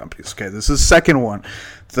delivery companies. Okay, this is the second one.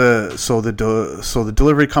 So the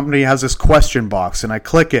delivery company has this question box, and I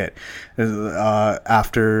click it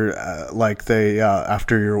after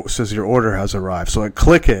says your order has arrived. So I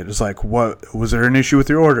click it. It's like, what was there an issue with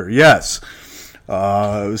your order? Yes.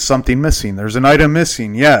 Something missing. There's an item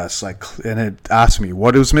missing. Yes. And it asked me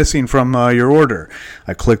what was missing from your order.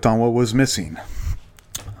 I clicked on what was missing.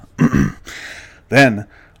 Then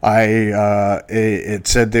it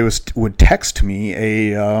said they would text me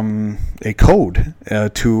a code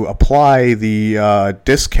to apply the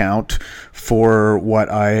discount for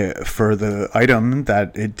the item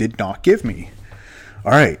that it did not give me.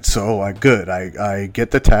 All right, so good. I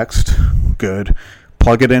get the text. Good.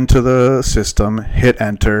 Plug it into the system. Hit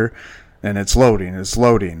enter. And it's loading,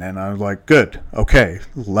 and I'm like, good, okay,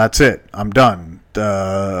 that's it, I'm done.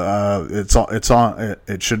 It's on.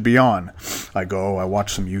 It should be on. I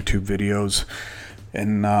watch some YouTube videos,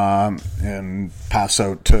 and pass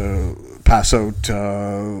out,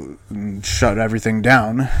 and shut everything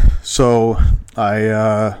down. So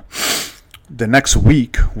the next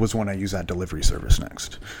week was when I used that delivery service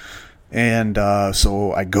next. And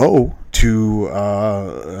so I go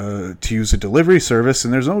to use a delivery service,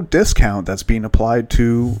 and there's no discount that's being applied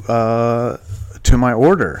to my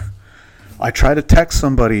order. I try to text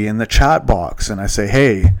somebody in the chat box, and I say,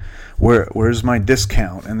 "Hey, where's my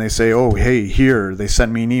discount?" And they say, "Oh, hey, here." They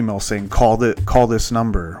send me an email saying, "Call this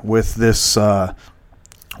number with this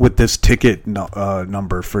ticket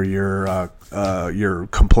number for your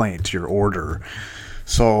complaint, your order."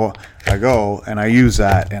 So I go and I use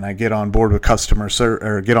that, and I get on board with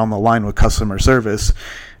get on the line with customer service,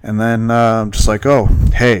 and then I'm just like, oh,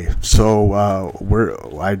 hey, so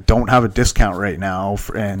I don't have a discount right now,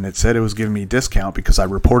 and it said it was giving me a discount because I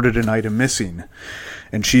reported an item missing,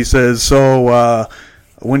 and she says, so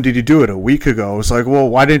when did you do it? A week ago. It's like, well,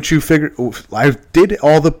 why didn't you figure? I did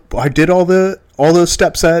all the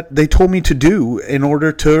steps that they told me to do in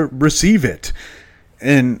order to receive it,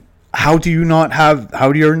 and how was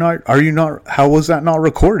that not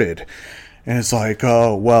recorded? And it's like,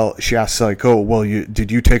 oh, well, she asks, like, oh, well, did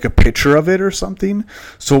you take a picture of it or something?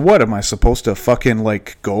 So what, am I supposed to fucking,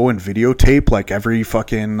 like, go and videotape, like, every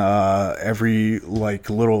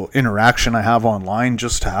little interaction I have online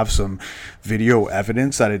just to have some video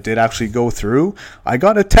evidence that it did actually go through? I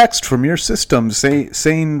got a text from your system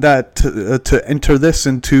saying that to enter this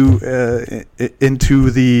into the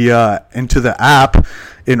app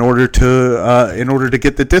in order to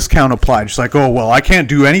get the discount applied. She's like, oh, well, I can't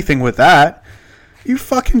do anything with that. You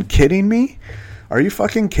fucking kidding me? Are you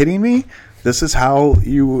fucking kidding me? This is how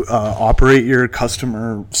you operate your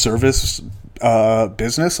customer service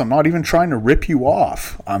business? I'm not even trying to rip you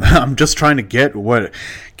off. I'm just trying to get what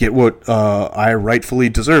I rightfully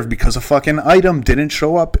deserve because a fucking item didn't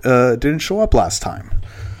show up last time.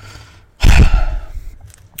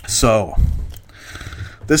 So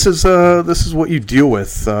this is what you deal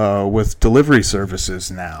with delivery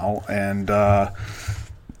services now, and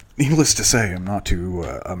needless to say, I'm not too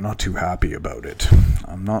happy about it.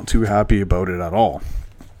 I'm not too happy about it at all.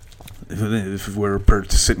 If we're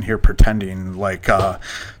sitting here pretending like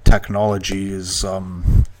technology is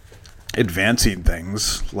advancing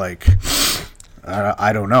things, like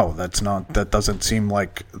I don't know. That doesn't seem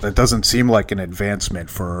like an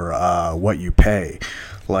advancement for what you pay.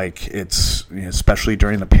 Like, it's, especially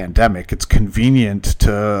during the pandemic, it's convenient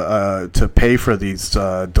to pay for these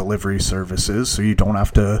delivery services, so you don't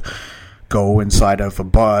have to go inside of a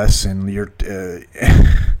bus, and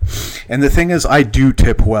and the thing is, I do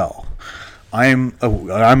tip well. I'm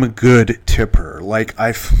a good tipper. Like,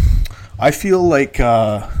 I feel like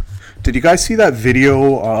did you guys see that video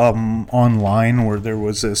online where there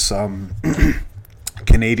was this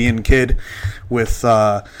Canadian kid with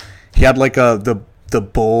he had like the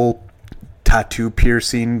bull tattoo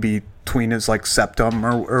piercing tweeners, like septum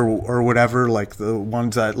or whatever, like the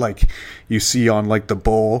ones that like you see on like the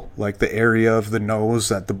bull, like the area of the nose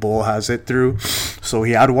that the bull has it through. So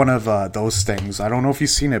he had one of those things. I don't know if you've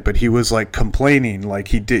seen it, but he was like complaining like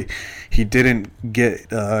he didn't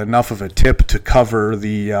get enough of a tip to cover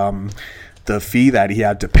the fee that he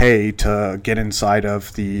had to pay to get inside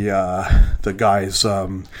of the guy's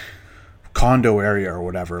condo area or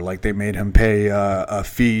whatever. Like they made him pay a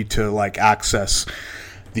fee to like access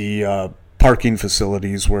the parking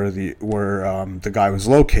facilities where the guy was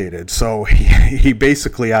located. So he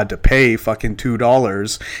basically had to pay fucking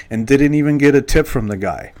 $2 and didn't even get a tip from the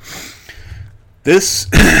guy. This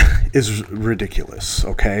is ridiculous,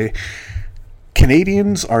 okay?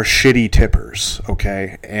 Canadians are shitty tippers,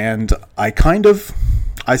 okay? And I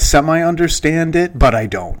semi-understand it, but I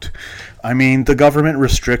don't. I mean, the government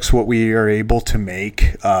restricts what we are able to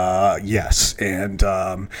make, yes. And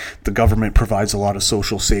the government provides a lot of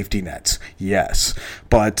social safety nets, yes.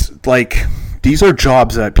 But, like, these are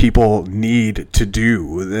jobs that people need to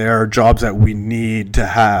do. They are jobs that we need to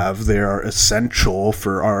have. They are essential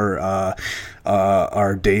for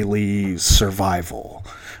our daily survival,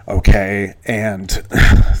 okay? And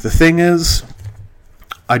the thing is,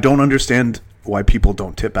 I don't understand why people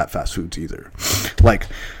don't tip at fast foods either. Like,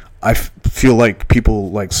 I feel like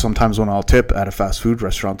people, like, sometimes when I'll tip at a fast food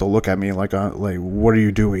restaurant, they'll look at me like what are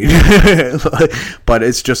you doing? But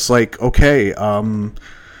it's just like, okay,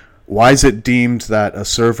 why is it deemed that a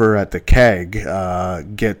server at the keg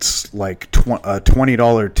gets like a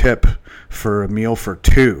 $20 tip for a meal for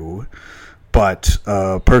two, but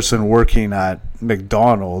a person working at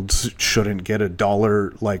McDonald's shouldn't get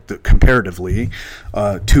 $1, like comparatively,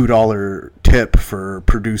 $2 tip for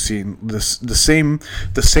producing the same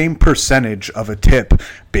percentage of a tip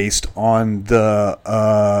based on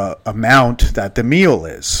the amount that the meal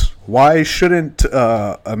is? Why shouldn't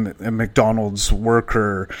a McDonald's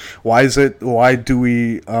worker? Why is that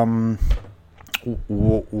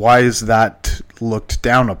looked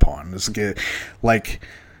down upon?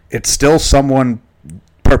 It's still someone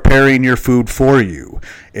preparing your food for you.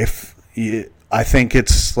 I think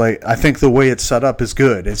the way it's set up is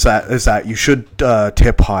good. Is that you should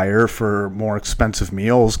tip higher for more expensive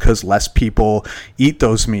meals because less people eat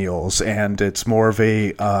those meals, and it's more of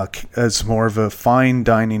a fine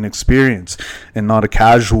dining experience and not a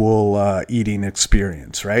casual eating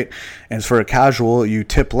experience, right? And for a casual, you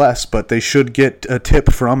tip less, but they should get a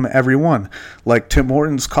tip from everyone. Like Tim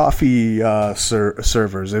Hortons coffee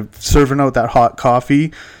servers, they're serving out that hot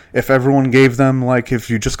coffee. If everyone gave them, like, if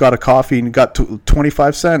you just got a coffee and got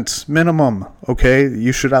 25 cents minimum, okay,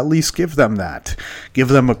 you should at least give them that. Give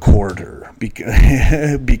them a quarter.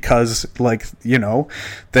 Because like, you know,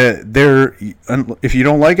 if you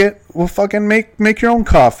don't like it, well, fucking make your own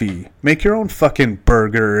coffee. Make your own fucking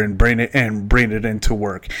burger and bring it into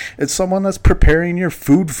work. It's someone that's preparing your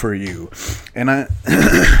food for you. And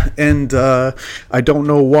I don't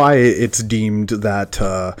know why it's deemed that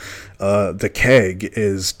the keg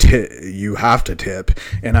is you have to tip,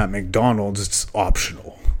 and at McDonald's it's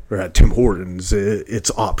optional, or at Tim Hortons it's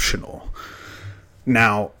optional.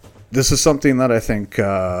 Now, this is something that I think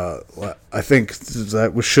that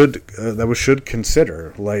we should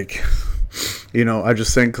consider. Like, you know, I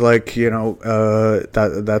just think, like, you know,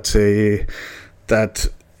 that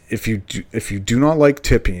if you do not like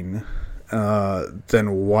tipping,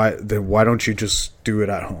 then why don't you just do it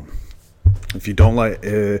at home? If you don't like,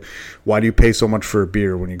 why do you pay so much for a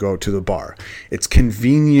beer when you go to the bar? It's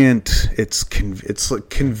convenient. It's like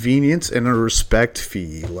convenience and a respect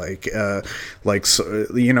fee. So,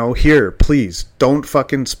 you know, here, please don't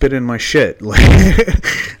fucking spit in my shit. Like,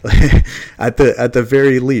 at the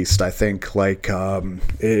very least, I think, like,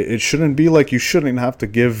 it shouldn't be like you shouldn't have to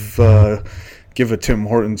give a Tim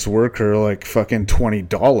Hortons worker like fucking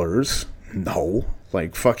 $20. No,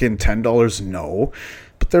 like fucking $10. No.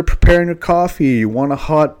 But they're preparing a coffee. You want a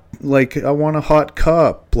hot, like, I want a hot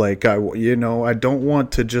cup. Like, I don't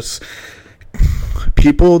want to just,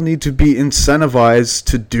 people need to be incentivized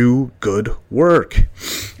to do good work.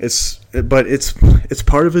 It's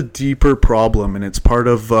part of a deeper problem, and it's part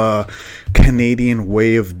of a Canadian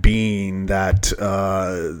way of being that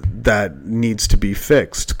needs to be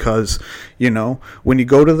fixed. Because, you know, when you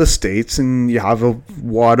go to the States and you have a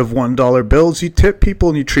wad of $1 bills, you tip people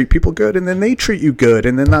and you treat people good, and then they treat you good,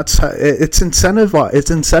 and then that's how it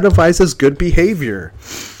incentivizes good behavior.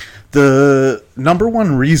 The number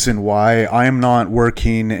one reason why I am not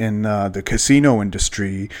working in the casino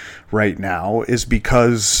industry right now is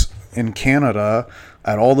because in Canada,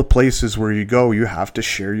 at all the places where you go, you have to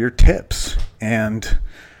share your tips. And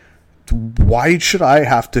why should I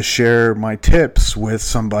have to share my tips with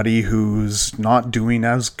somebody who's not doing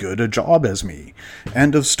as good a job as me?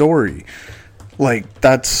 End of story. Like,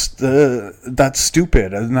 that's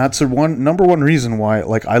stupid, and that's the number one reason why,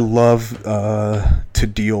 like, I love to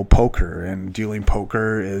deal poker, and dealing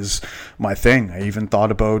poker is my thing. I even thought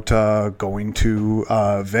about going to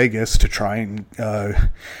Vegas to try and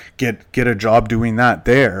get a job doing that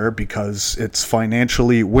there, because it's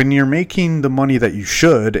financially, when you're making the money that you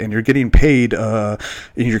should and you're getting paid and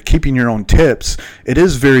you're keeping your own tips, it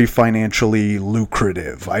is very financially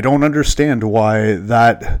lucrative. I don't understand why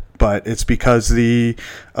that, but it's because the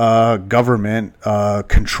government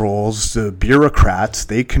controls, the bureaucrats,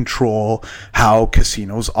 they control how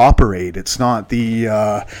casinos operate. It's not the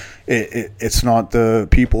it's not the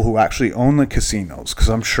people who actually own the casinos, because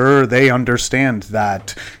I'm sure they understand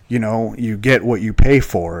that, you know, you get what you pay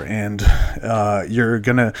for, and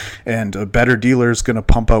and a better dealer is gonna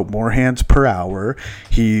pump out more hands per hour.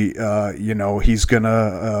 He's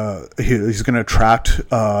gonna attract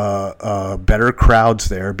better crowds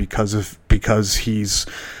there because he's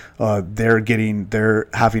they're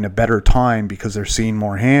having a better time because they're seeing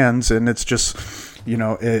more hands, and it's just, you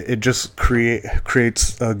know, it just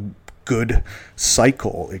creates a good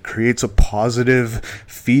cycle. It creates a positive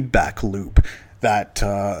feedback loop that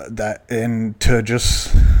and to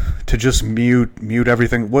just mute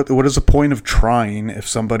everything. What is the point of trying if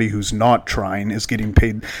somebody who's not trying is getting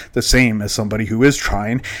paid the same as somebody who is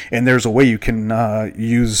trying? And there's a way you can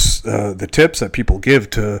use the tips that people give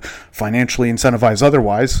to financially incentivize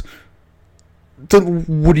otherwise.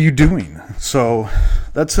 Then what are you doing? So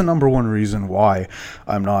that's the number one reason why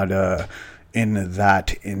I'm not in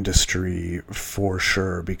that industry, for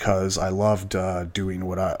sure, because I loved doing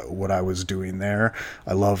what I was doing there.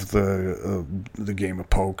 I loved the game of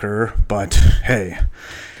poker, but hey,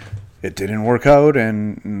 it didn't work out,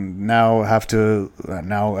 and now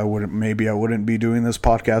I wouldn't be doing this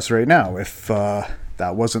podcast right now if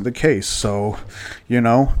that wasn't the case. So, you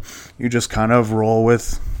know, you just kind of roll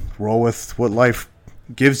with what life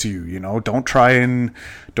gives you. You know, don't try and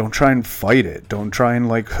fight it. Don't try and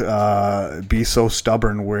be so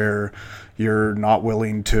stubborn where you're not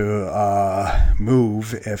willing to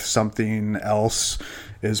move if something else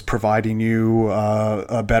is providing you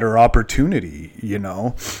a better opportunity. You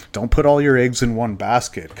know, don't put all your eggs in one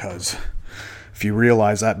basket, because if you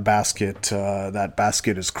realize that basket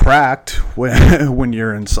is cracked when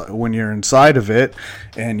you're inside of it,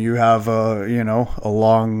 and you have a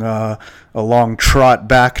long trot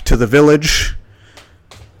back to the village,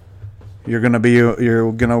 you're gonna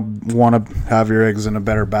want to have your eggs in a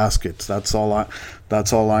better basket. That's all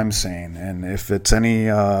I'm saying. And if it's any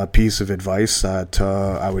piece of advice that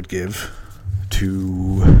I would give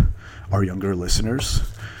to our younger listeners,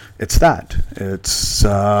 it's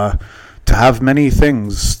to have many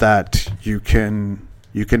things that you can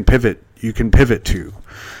pivot to,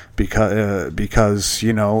 because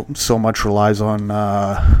you know, so much relies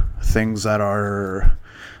on things that are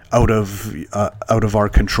out of our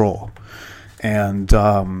control, and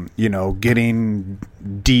you know, getting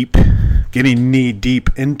knee deep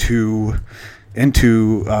into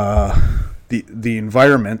the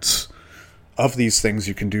environments of these things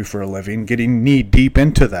you can do for a living. Getting knee deep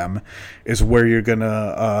into them is where you're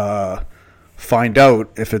gonna find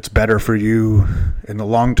out if it's better for you in the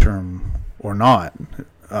long term or not.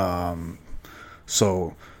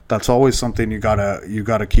 So that's always something you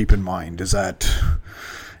gotta keep in mind, is that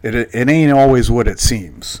it ain't always what it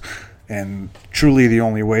seems. And truly the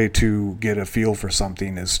only way to get a feel for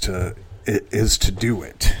something is to do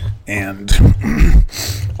it. And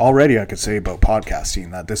already I could say about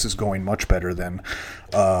podcasting that this is going much better than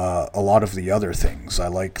a lot of the other things. I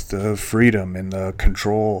like the freedom and the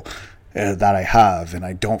control that I have, and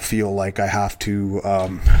I don't feel like I have to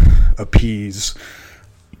appease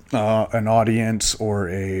an audience or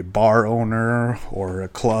a bar owner or a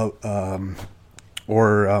club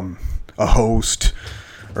or a host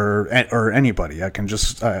or anybody.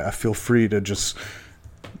 I feel free to just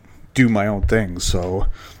do my own thing. So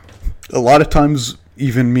a lot of times,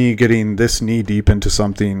 even me getting this knee deep into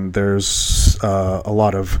something, there's a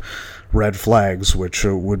lot of red flags which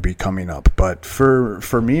would be coming up. But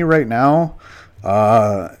for me right now,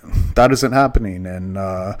 that isn't happening, and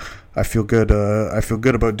I feel good. I feel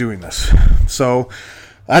good about doing this. So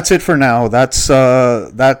that's it for now. That's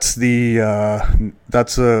a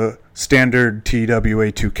standard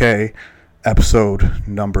TWA2K episode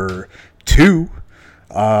number 2.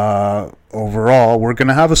 Overall, we're going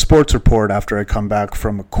to have a sports report after I come back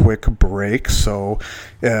from a quick break. So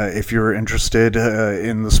if you're interested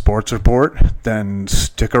in the sports report, then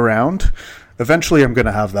stick around. eventually I'm going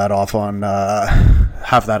to have that off on,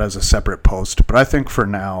 have that as a separate post. But I think for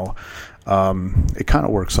now, it kind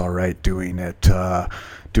of works all right doing it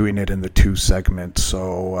in the 2 segments.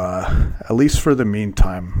 So at least for the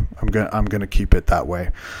meantime, I'm gonna keep it that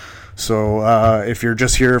way. So if you're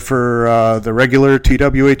just here for the regular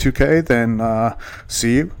TWA2K, then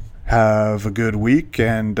see you. Have a good week,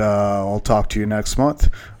 and I'll talk to you next month.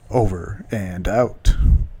 Over and out.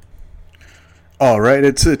 All right,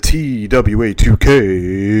 it's a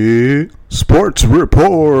TWA2K Sports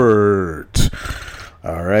Report.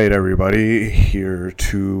 All right, everybody, here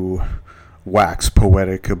to wax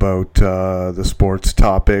poetic about the sports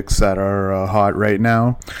topics that are hot right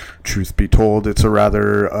now. Truth be told, it's a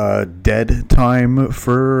rather dead time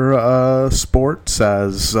for sports,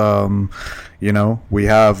 as we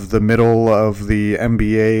have the middle of the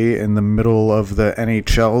NBA and the middle of the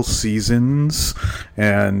NHL seasons,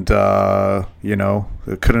 and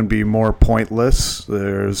it couldn't be more pointless.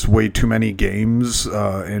 There's way too many games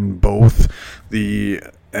in both the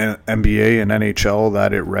NBA and NHL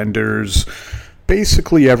that it renders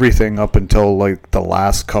basically everything up until like the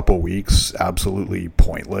last couple weeks absolutely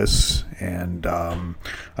pointless. And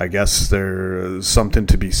I guess there's something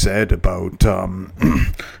to be said about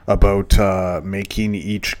making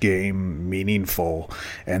each game meaningful,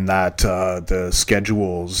 and that the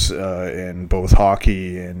schedules in both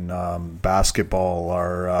hockey and basketball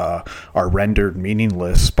are rendered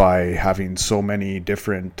meaningless by having so many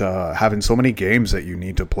different having so many games that you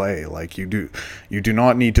need to play. Like you do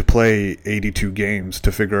not need to play 82 games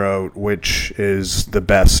to figure out which is the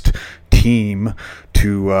best team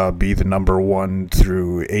to be the number 1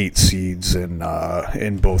 through 8 seeds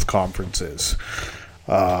in both conferences.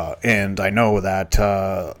 And I know that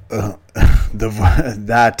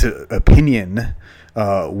that opinion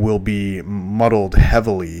will be muddled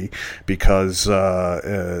heavily, because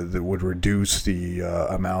that would reduce the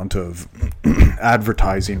amount of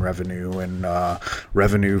advertising revenue and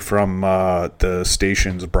revenue from the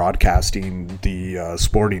stations broadcasting the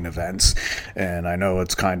sporting events. And I know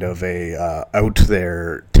it's kind of a out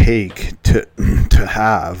there take to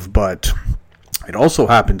have, but it also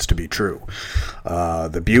happens to be true.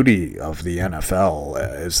 The beauty of the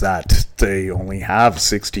NFL is that they only have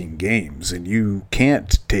 16 games, and you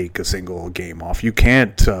can't take a single game off. You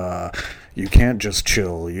can't just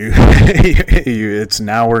chill. It's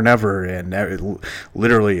now or never, and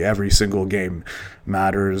literally every single game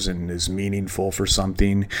matters and is meaningful for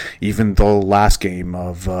something. Even the last game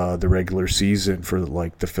of the regular season for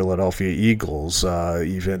like the Philadelphia Eagles,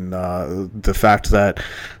 even the fact that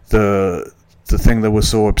the thing that was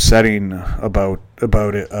so upsetting about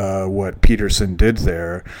it, what Peterson did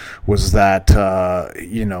there, was that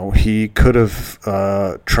he could have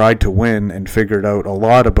tried to win and figured out a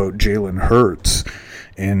lot about Jalen Hurts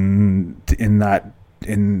in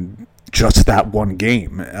just that one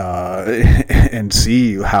game, and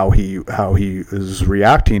see how he is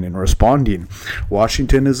reacting and responding.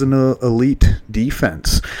 Washington is an elite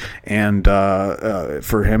defense, and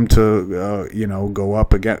for him to go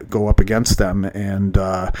up against them and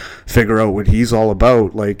figure out what he's all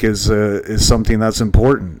about, like, is something that's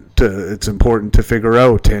important. It's important to figure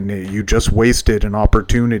out, and you just wasted an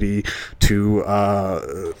opportunity to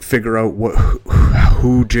figure out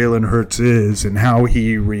who Jalen Hurts is and how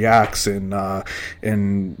he reacts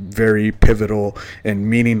in very pivotal and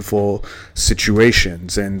meaningful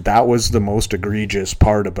situations. And that was the most egregious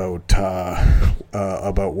part about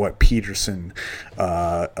what Peterson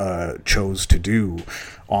chose to do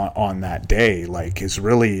on that day. Like, is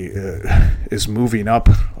really is moving up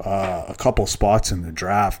a couple spots in the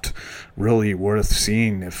draft really worth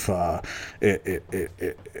seeing if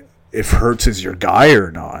Hurts is your guy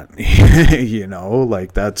or not.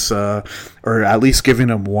 Like, that's or at least giving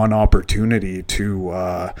him one opportunity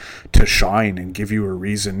to shine and give you a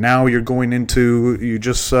reason. Now you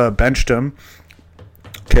just benched him.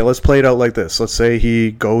 Okay, let's play it out like this. Let's say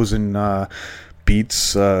he goes and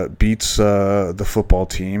beats the football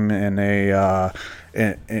team in a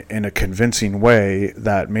convincing way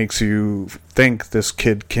that makes you think this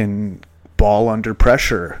kid can ball under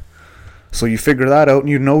pressure. So you figure that out, and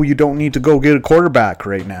you don't need to go get a quarterback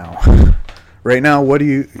right now. Right now,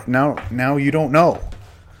 now you don't know.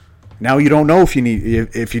 Now you don't know if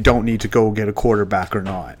you don't need to go get a quarterback or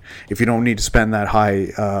not. If you don't need to spend that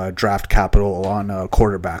high draft capital on a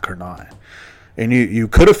quarterback or not. And you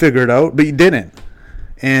could have figured it out, but you didn't.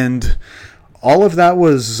 And all of that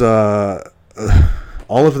was all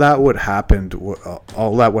that what happened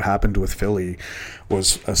with Philly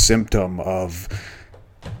was a symptom of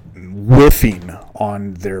whiffing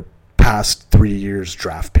on their past 3 years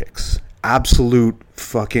draft picks. absolute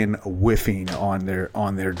fucking whiffing on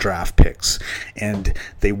their draft picks, and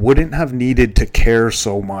they wouldn't have needed to care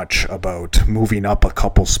so much about moving up a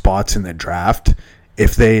couple spots in the draft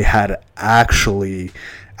if they had actually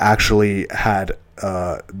had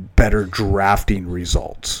better drafting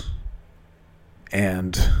results,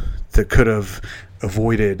 and that could have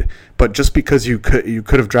avoided. But just because you could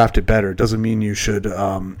have drafted better doesn't mean you should do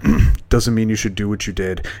what you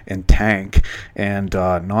did and tank and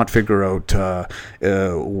not figure out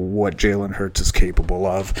what Jalen Hurts is capable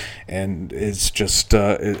of, and it's just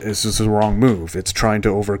a wrong move. It's trying to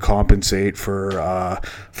overcompensate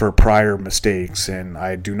for prior mistakes, and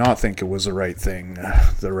I do not think it was the right thing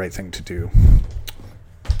to do.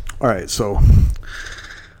 All right, so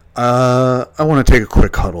I want to take a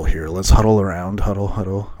quick huddle here. Let's huddle around.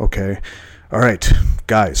 Huddle. Okay. All right,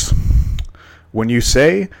 guys. When you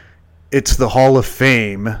say it's the Hall of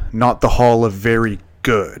Fame, not the Hall of Very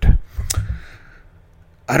Good,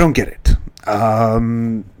 I don't get it.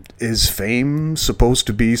 Is fame supposed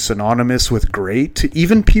to be synonymous with great?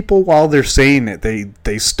 Even people, while they're saying it,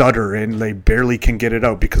 they stutter and they barely can get it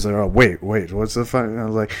out because they're wait, what's the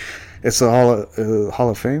fun? Like, it's the Hall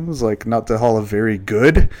of Fame. It's like not the Hall of Very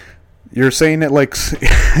Good. You're saying it like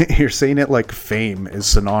fame is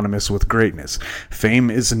synonymous with greatness.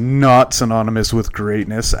 Fame is not synonymous with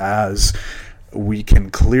greatness, as we can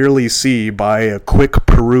clearly see by a quick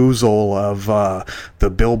perusal of the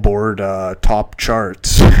Billboard top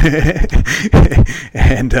charts.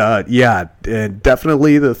 And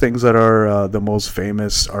definitely the things that are the most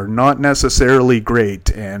famous are not necessarily great,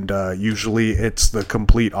 and usually it's the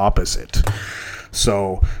complete opposite.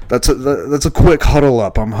 So that's a quick huddle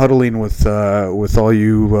up. I'm huddling with all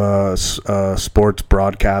you sports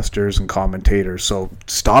broadcasters and commentators. So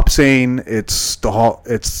stop saying it's the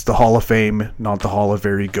Hall of Fame, not the Hall of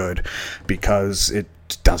Very Good, because it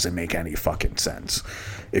doesn't make any fucking sense.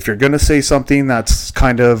 If you're gonna say something that's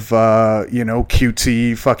kind of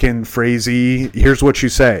cutesy, fucking phrasey, here's what you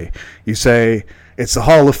say. You say it's the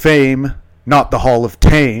Hall of Fame, not the Hall of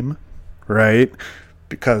Tame, right?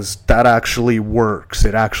 Because that actually works.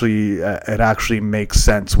 It actually makes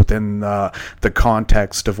sense within the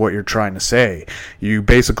context of what you're trying to say. You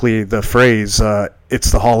basically, the phrase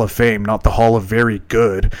 "it's the Hall of Fame, not the Hall of Very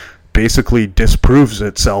Good," basically disproves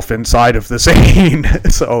itself inside of the saying.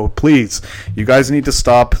 So please, you guys need to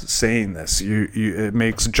stop saying this. It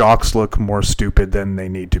makes jocks look more stupid than they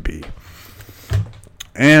need to be.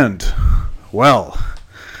 And well,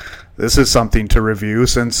 this is something to review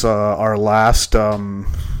since our last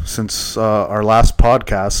podcast,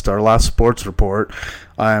 our last sports report.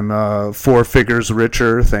 I'm 4 figures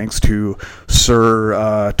richer thanks to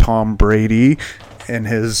Sir Tom Brady and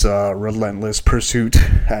his relentless pursuit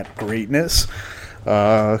at greatness.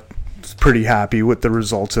 Pretty happy with the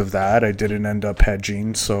results of that. I didn't end up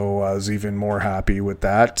hedging, so I was even more happy with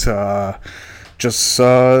that.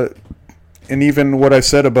 And even what I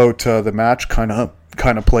said about the match kind of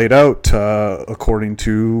played out according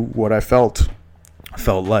to what I felt. I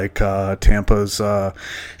felt like Tampa's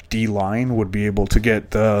D-line would be able to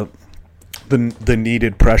get the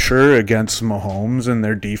needed pressure against Mahomes, and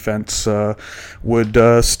their defense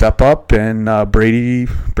would step up, and Brady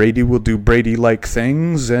will do Brady-like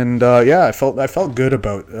things, and I felt good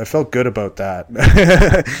about that.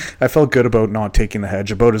 I felt good about not taking the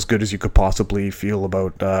hedge, about as good as you could possibly feel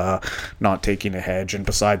about not taking a hedge, and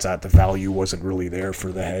besides that, the value wasn't really there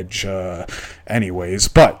for the hedge anyways.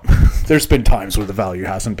 But there's been times where the value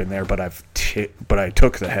hasn't been there, but I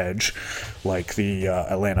took the hedge, like the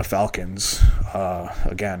Atlanta Falcons.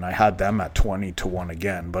 Again, I had them at 20-1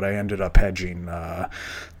 again, but I ended up hedging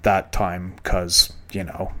that time because,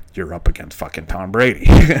 you're up against fucking Tom Brady.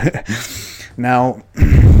 Now,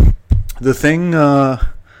 the thing, I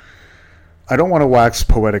don't want to wax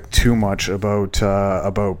poetic too much about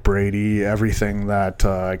Brady. Everything that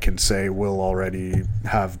I can say will already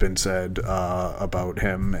have been said about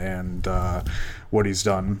him and what he's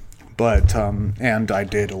done. But and I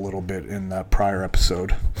did a little bit in that prior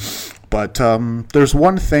episode. But there's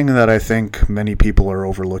one thing that I think many people are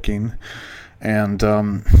overlooking, and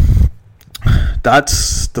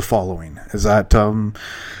that's the following: is that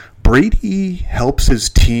Brady helps his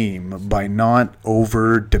team by not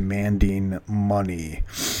over demanding money,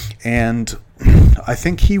 and I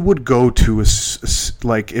think he would go to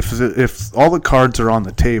if all the cards are on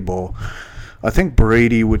the table, I think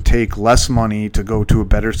Brady would take less money to go to a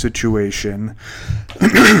better situation.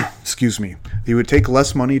 Excuse me. He would take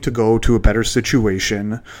less money to go to a better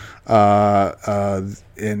situation, and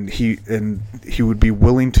he would be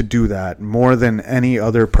willing to do that more than any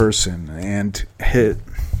other person. And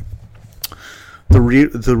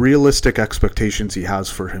the realistic expectations he has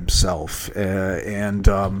for himself, and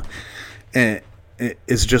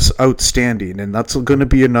is just outstanding. And that's going to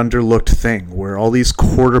be an underlooked thing, where all these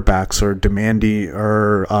quarterbacks are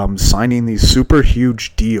signing these super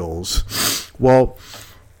huge deals. Well,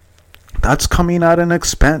 that's coming at an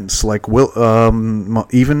expense. Like,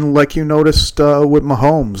 even like you noticed with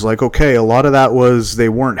Mahomes, like, okay, a lot of that was they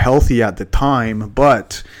weren't healthy at the time,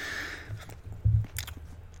 but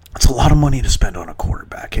it's a lot of money to spend on a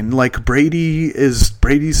quarterback. And like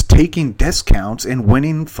Brady's taking discounts and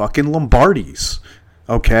winning fucking Lombardis.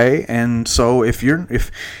 Okay? And so if you're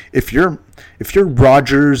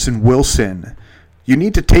Rodgers and Wilson, you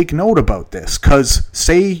need to take note about this, cuz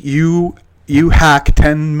say you hack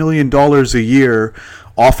 $10 million a year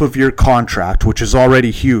off of your contract, which is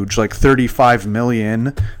already huge, like $35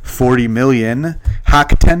 million, $40 million, hack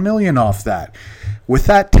 $10 million off that. With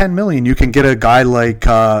that $10 million, you can get a guy like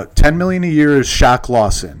 $10 million a year is Shaq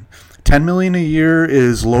Lawson. $10 million a year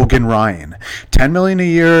is Logan Ryan. $10 million a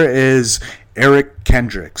year is Eric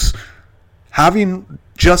Kendricks. Having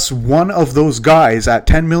just one of those guys at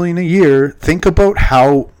 $10 million a year, think about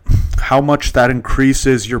how much that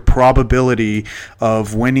increases your probability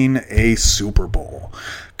of winning a Super Bowl,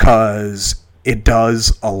 because it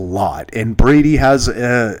does a lot. And Brady has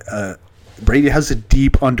a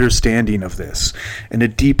deep understanding of this, and a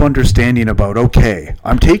deep understanding about, okay,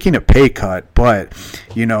 I'm taking a pay cut, but,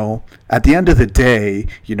 at the end of the day,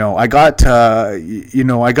 I got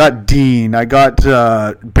Dean, I got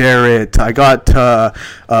Barrett, I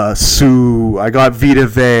got Sue, I got Vita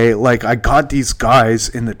Vea, like, I got these guys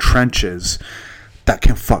in the trenches that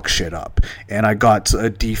can fuck shit up, and I got a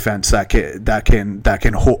defense that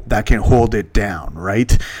can hold it down,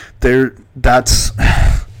 right? That's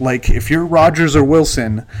like, if you're Rodgers or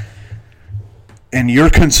Wilson and your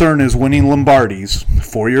concern is winning Lombardis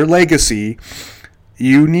for your legacy,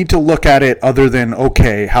 you need to look at it other than,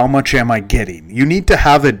 okay, how much am I getting? You need to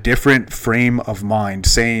have a different frame of mind,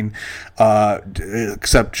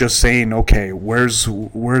 except just saying, okay, where's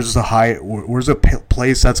a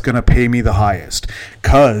place that's going to pay me the highest?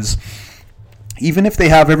 Because even if they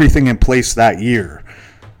have everything in place that year,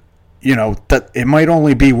 that it might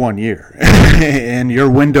only be 1 year, and your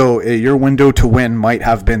window to win might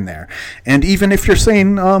have been there. And even if you're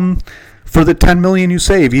saying, for the $10 million you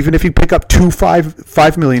save, even if you pick up two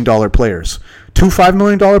 $5 million players, two $5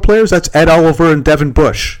 million players, that's Ed Oliver and Devin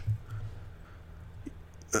Bush.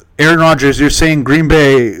 Aaron Rodgers, you're saying Green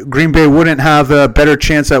Bay wouldn't have a better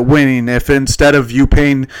chance at winning if instead of you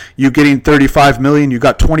getting $35 million, you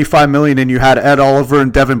got $25 million and you had Ed Oliver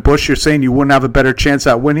and Devin Bush. You're saying you wouldn't have a better chance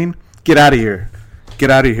at winning? Get out of here. Get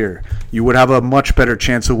out of here. You would have a much better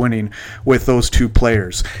chance of winning with those two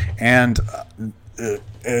players. And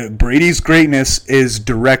Brady's greatness is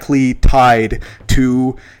directly tied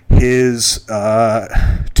to his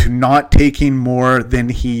to not taking more than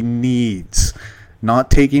he needs.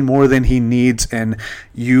 Not taking more than he needs, and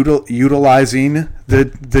utilizing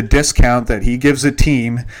the discount that he gives a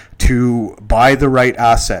team to buy the right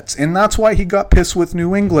assets. And that's why he got pissed with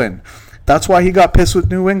New England.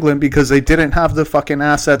 Because they didn't have the fucking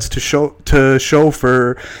assets to show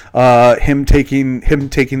for him taking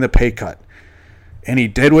the pay cut. And he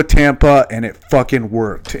did with Tampa, and it fucking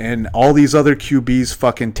worked. And all these other QBs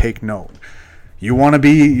fucking take note. You want to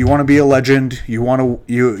be a legend. You want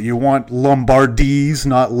Lombardis,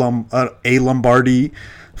 not a Lombardi.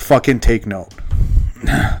 Fucking take note.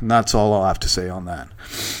 And that's all I'll have to say on that.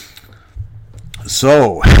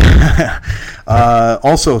 So,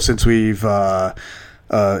 also, since we've in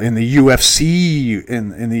the UFC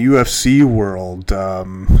in the UFC world,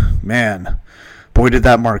 man, boy, did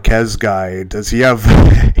that Marquez guy,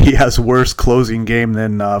 he has worse closing game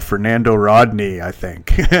than Fernando Rodney, I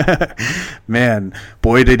think. Man,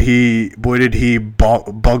 boy did he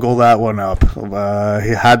buggle that one up. He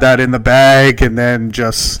had that in the bag, and then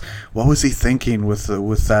just, what was he thinking with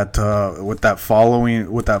that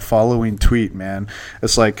following tweet, man?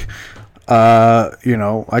 It's like,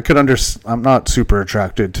 I could understand. I'm not super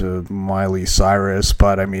attracted to Miley Cyrus,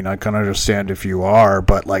 but I mean, I can understand if you are,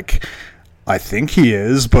 but like, I think he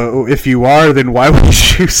is, but if you are, then why would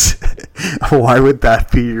that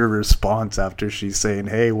be your response after she's saying,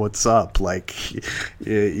 "Hey, what's up?" Like,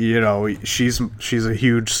 she's a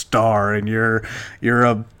huge star, and you're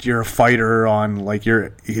a fighter on, like,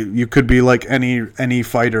 you could be like any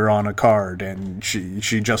fighter on a card, and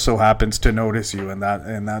she just so happens to notice you, and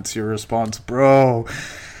that's your response, bro.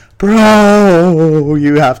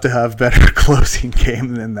 You have to have better closing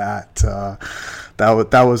game than that.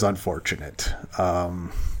 That was unfortunate.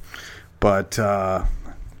 But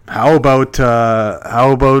how about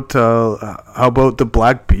the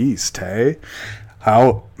Black Beast, hey?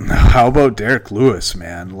 How about Derek Lewis,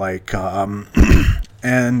 man? Like,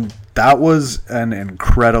 and that was an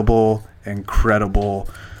incredible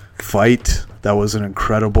fight. That was an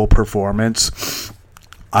incredible performance.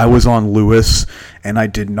 I was on Lewis, and I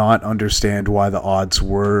did not understand why the odds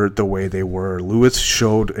were the way they were. Lewis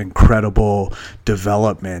showed incredible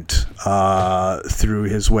development through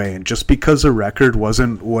his way, and just because the record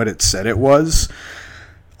wasn't what it said it was,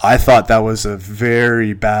 I thought that was a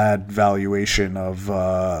very bad valuation of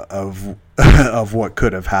of what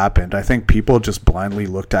could have happened. I think people just blindly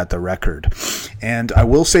looked at the record, and I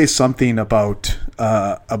will say something about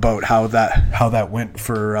how that went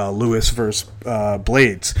for Lewis versus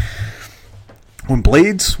Blades. When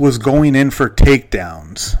Blades was going in for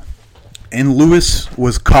takedowns, and Lewis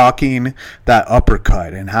was cocking that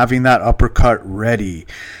uppercut and having that uppercut ready,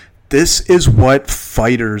 this is what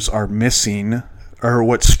fighters are missing, or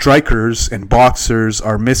what strikers and boxers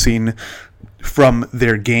are missing from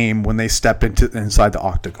their game when they step inside the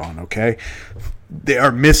octagon, okay? They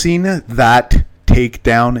are missing that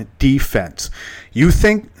takedown defense. You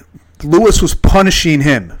think Lewis was punishing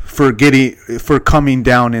him for coming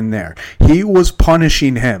down in there. He was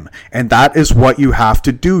punishing him, and that is what you have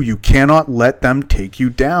to do. You cannot let them take you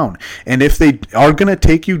down. And if they are going to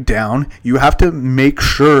take you down, you have to make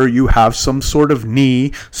sure you have some sort of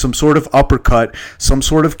knee, some sort of uppercut, some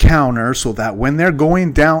sort of counter, so that when they're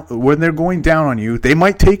going down on you, they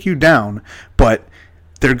might take you down, but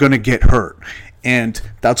they're going to get hurt. And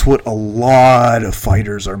that's what a lot of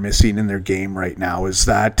fighters are missing in their game right now, is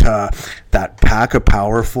that pack of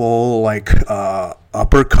powerful, like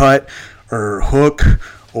uppercut or hook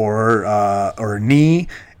or knee,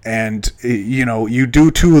 and you do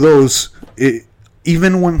two of those.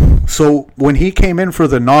 When he came in for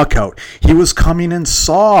the knockout, he was coming in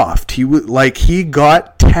soft. He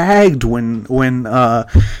got tagged when he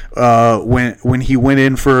went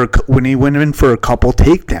in for a couple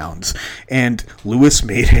takedowns, and Lewis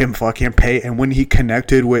made him fucking pay. And when he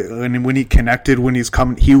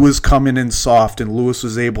was coming in soft, and Lewis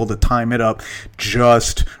was able to time it up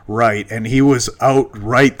just right, and he was out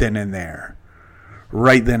right then and there.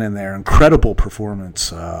 Incredible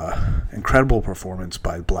performance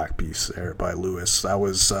by Black Beast there, by Lewis. That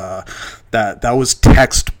was that was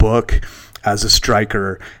textbook as a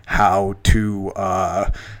striker, how to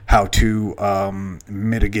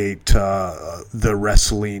mitigate the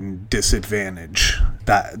wrestling disadvantage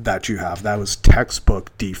that you have. That was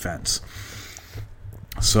textbook defense.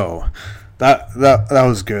 So that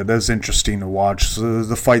was good. That was interesting to watch. So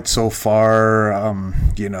the fight so far,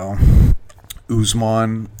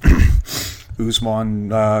 Usman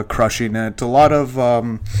crushing it. A lot of,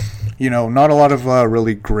 not a lot of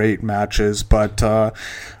really great matches, but I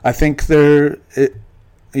think at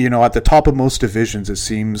the top of most divisions, it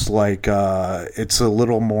seems like it's a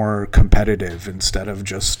little more competitive instead of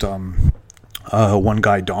just one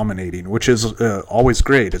guy dominating, which is always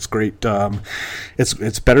great. It's great.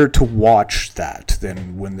 It's better to watch that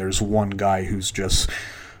than when there's one guy who's just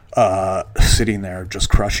sitting there just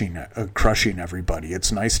crushing everybody.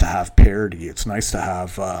 It's nice to have parity. It's nice to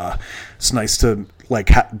have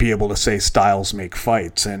be able to say styles make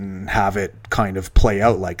fights and have it kind of play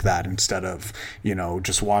out like that, instead of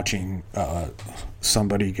just watching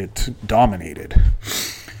somebody get dominated.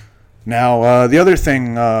 Now, the other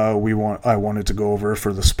thing I wanted to go over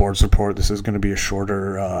for the sports report. This is going to be a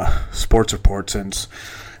shorter sports report since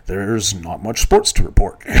there's not much sports to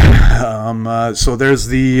report. So there's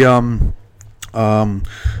the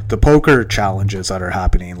poker challenges that are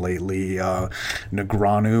happening lately.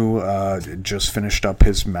 Negreanu just finished up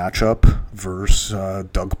his matchup versus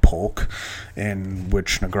Doug Polk, in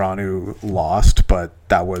which Negreanu lost, but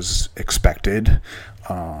that was expected.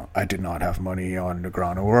 I did not have money on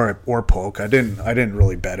Negreanu or Polk. I didn't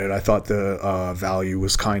really bet it. I thought the value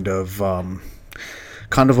was kind of a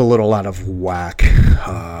little out of whack.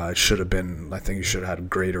 It should have been. I think you should have had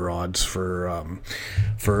greater odds for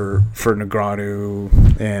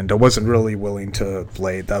Negreanu, and I wasn't really willing to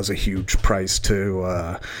lay. That was a huge price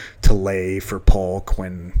to lay for Polk,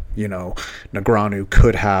 when Negreanu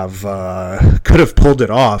could have pulled it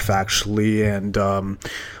off, actually. And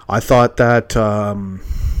I thought that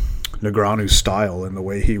Negreanu's style and the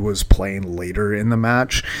way he was playing later in the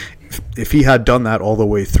match if he had done that all the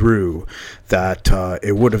way through, that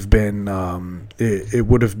it would have been to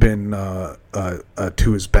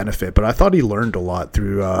his benefit. But I thought he learned a lot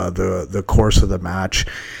through the course of the match,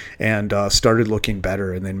 and started looking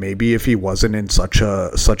better. And then maybe if he wasn't in such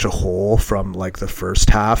a hole from like the first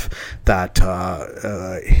half, that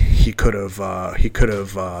he could have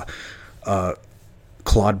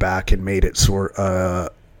clawed back and made it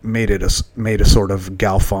made a sort of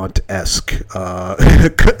Galfont-esque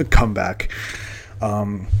comeback.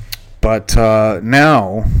 But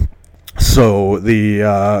now, so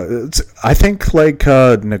I think like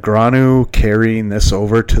Negreanu carrying this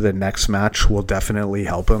over to the next match will definitely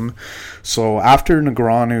help him. So after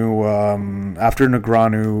Negreanu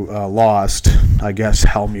lost, I guess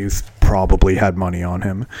Hellmuth probably had money on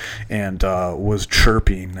him and was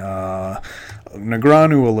chirping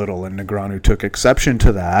Negreanu a little, and Negreanu took exception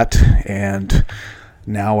to that, and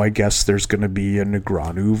now I guess there's going to be a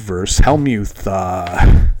Negreanu versus Hellmuth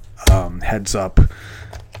heads up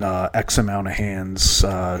X amount of hands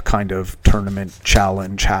kind of tournament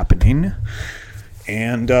challenge happening.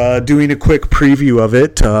 And doing a quick preview of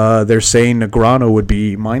it, they're saying Negreanu would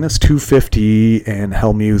be minus 250 and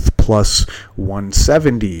Hellmuth plus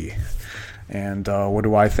 170. And what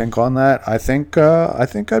do I think on that? I think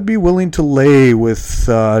I'd be willing to lay with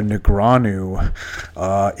Negreanu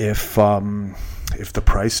if the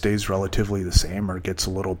price stays relatively the same or gets a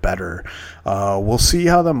little better. We'll see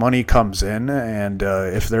how the money comes in, and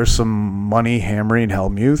if there's some money hammering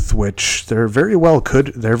Hellmuth, which there very well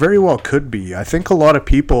could be. I think a lot of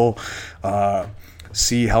people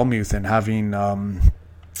see Hellmuth and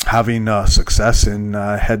having success in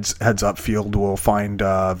heads up field will find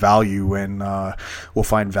value in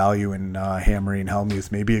hammering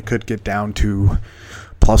Hellmuth. Maybe it could get down to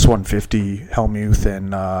plus 150 Hellmuth,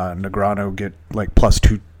 and Negreanu get like plus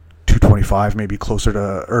 225, maybe closer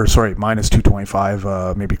to, or sorry, minus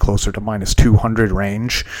 225, maybe closer to minus 200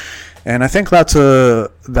 range. And I think that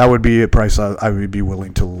would be a price I would be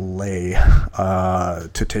willing to lay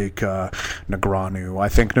to take Negreanu. I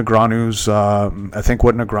think I think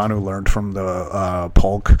what Negreanu learned from the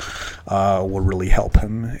Polk will really help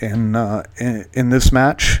him in this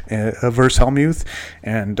match versus Hellmuth.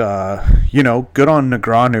 And good on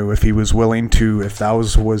Negreanu if he was willing to, if that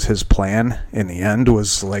was his plan in the end,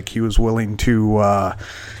 was like he was willing to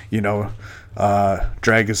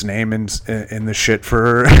drag his name in the shit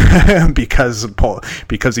for because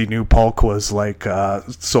he knew Polk was like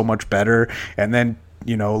so much better, and then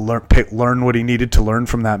learn what he needed to learn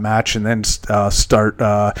from that match, and then start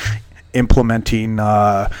implementing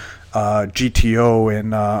GTO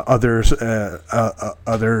and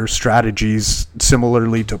other strategies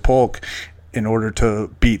similarly to Polk in order to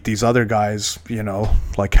beat these other guys,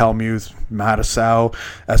 like Hellmuth, Mattisau,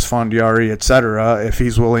 Esfandiari, etc. If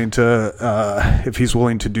he's willing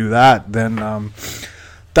to do that, then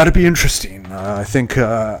that'd be interesting. I think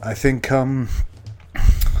Negreanu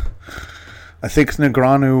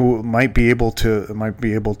might be able to.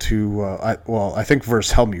 I think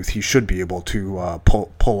versus Hellmuth, he should be able to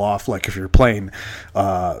pull off, like if you're playing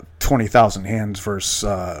 20,000 hands versus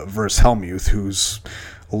Hellmuth, who's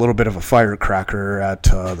a little bit of a firecracker at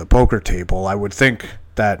the poker table. I would think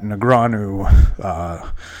that Negreanu,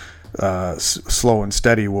 slow and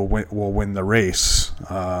steady, will win the race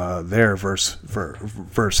there versus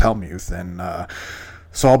Hellmuth, and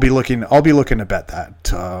so I'll be looking to bet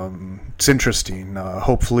that. It's interesting.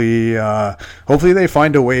 Hopefully they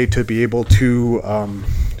find a way to be able to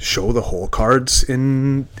show the hole cards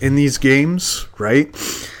in these games, right?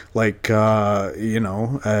 Like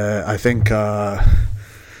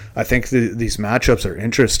I think these matchups are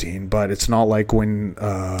interesting, but it's not like when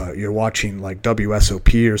you're watching like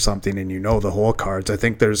WSOP or something and the hole cards. I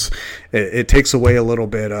think it takes away a little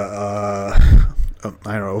bit of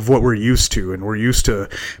what we're used to, and we're used to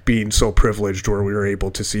being so privileged where we were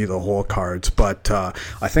able to see the hole cards. But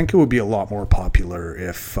I think it would be a lot more popular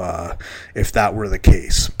if that were the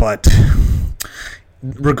case. But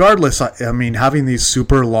regardless, I mean, having these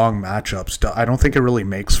super long matchups, I don't think it really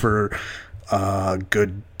makes for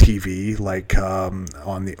good TV, like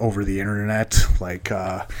over the internet. Like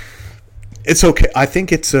it's okay. I think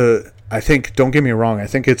don't get me wrong, I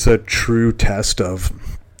think it's a true test of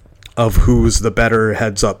who's the better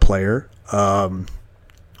heads up player.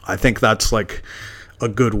 I think that's like a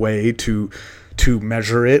good way to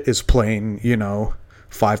measure it, is playing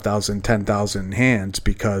 5,000, 10,000 hands,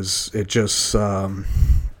 because it just the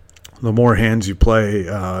more hands you play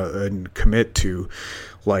and commit to,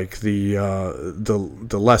 like the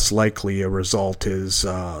less likely a result is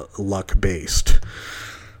luck based.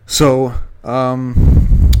 So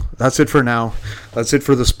that's it for now. That's it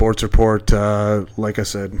for the sports report. Like I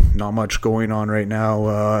said, not much going on right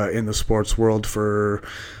now in the sports world for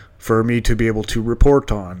me to be able to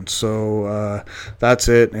report on. So that's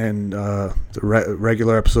it. And the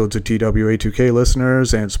regular episodes of TWA2K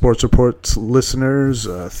listeners and Sports Reports listeners,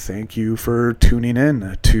 thank you for tuning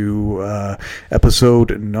in to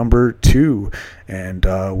episode number 2. And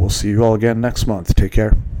we'll see you all again next month. Take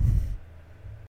care.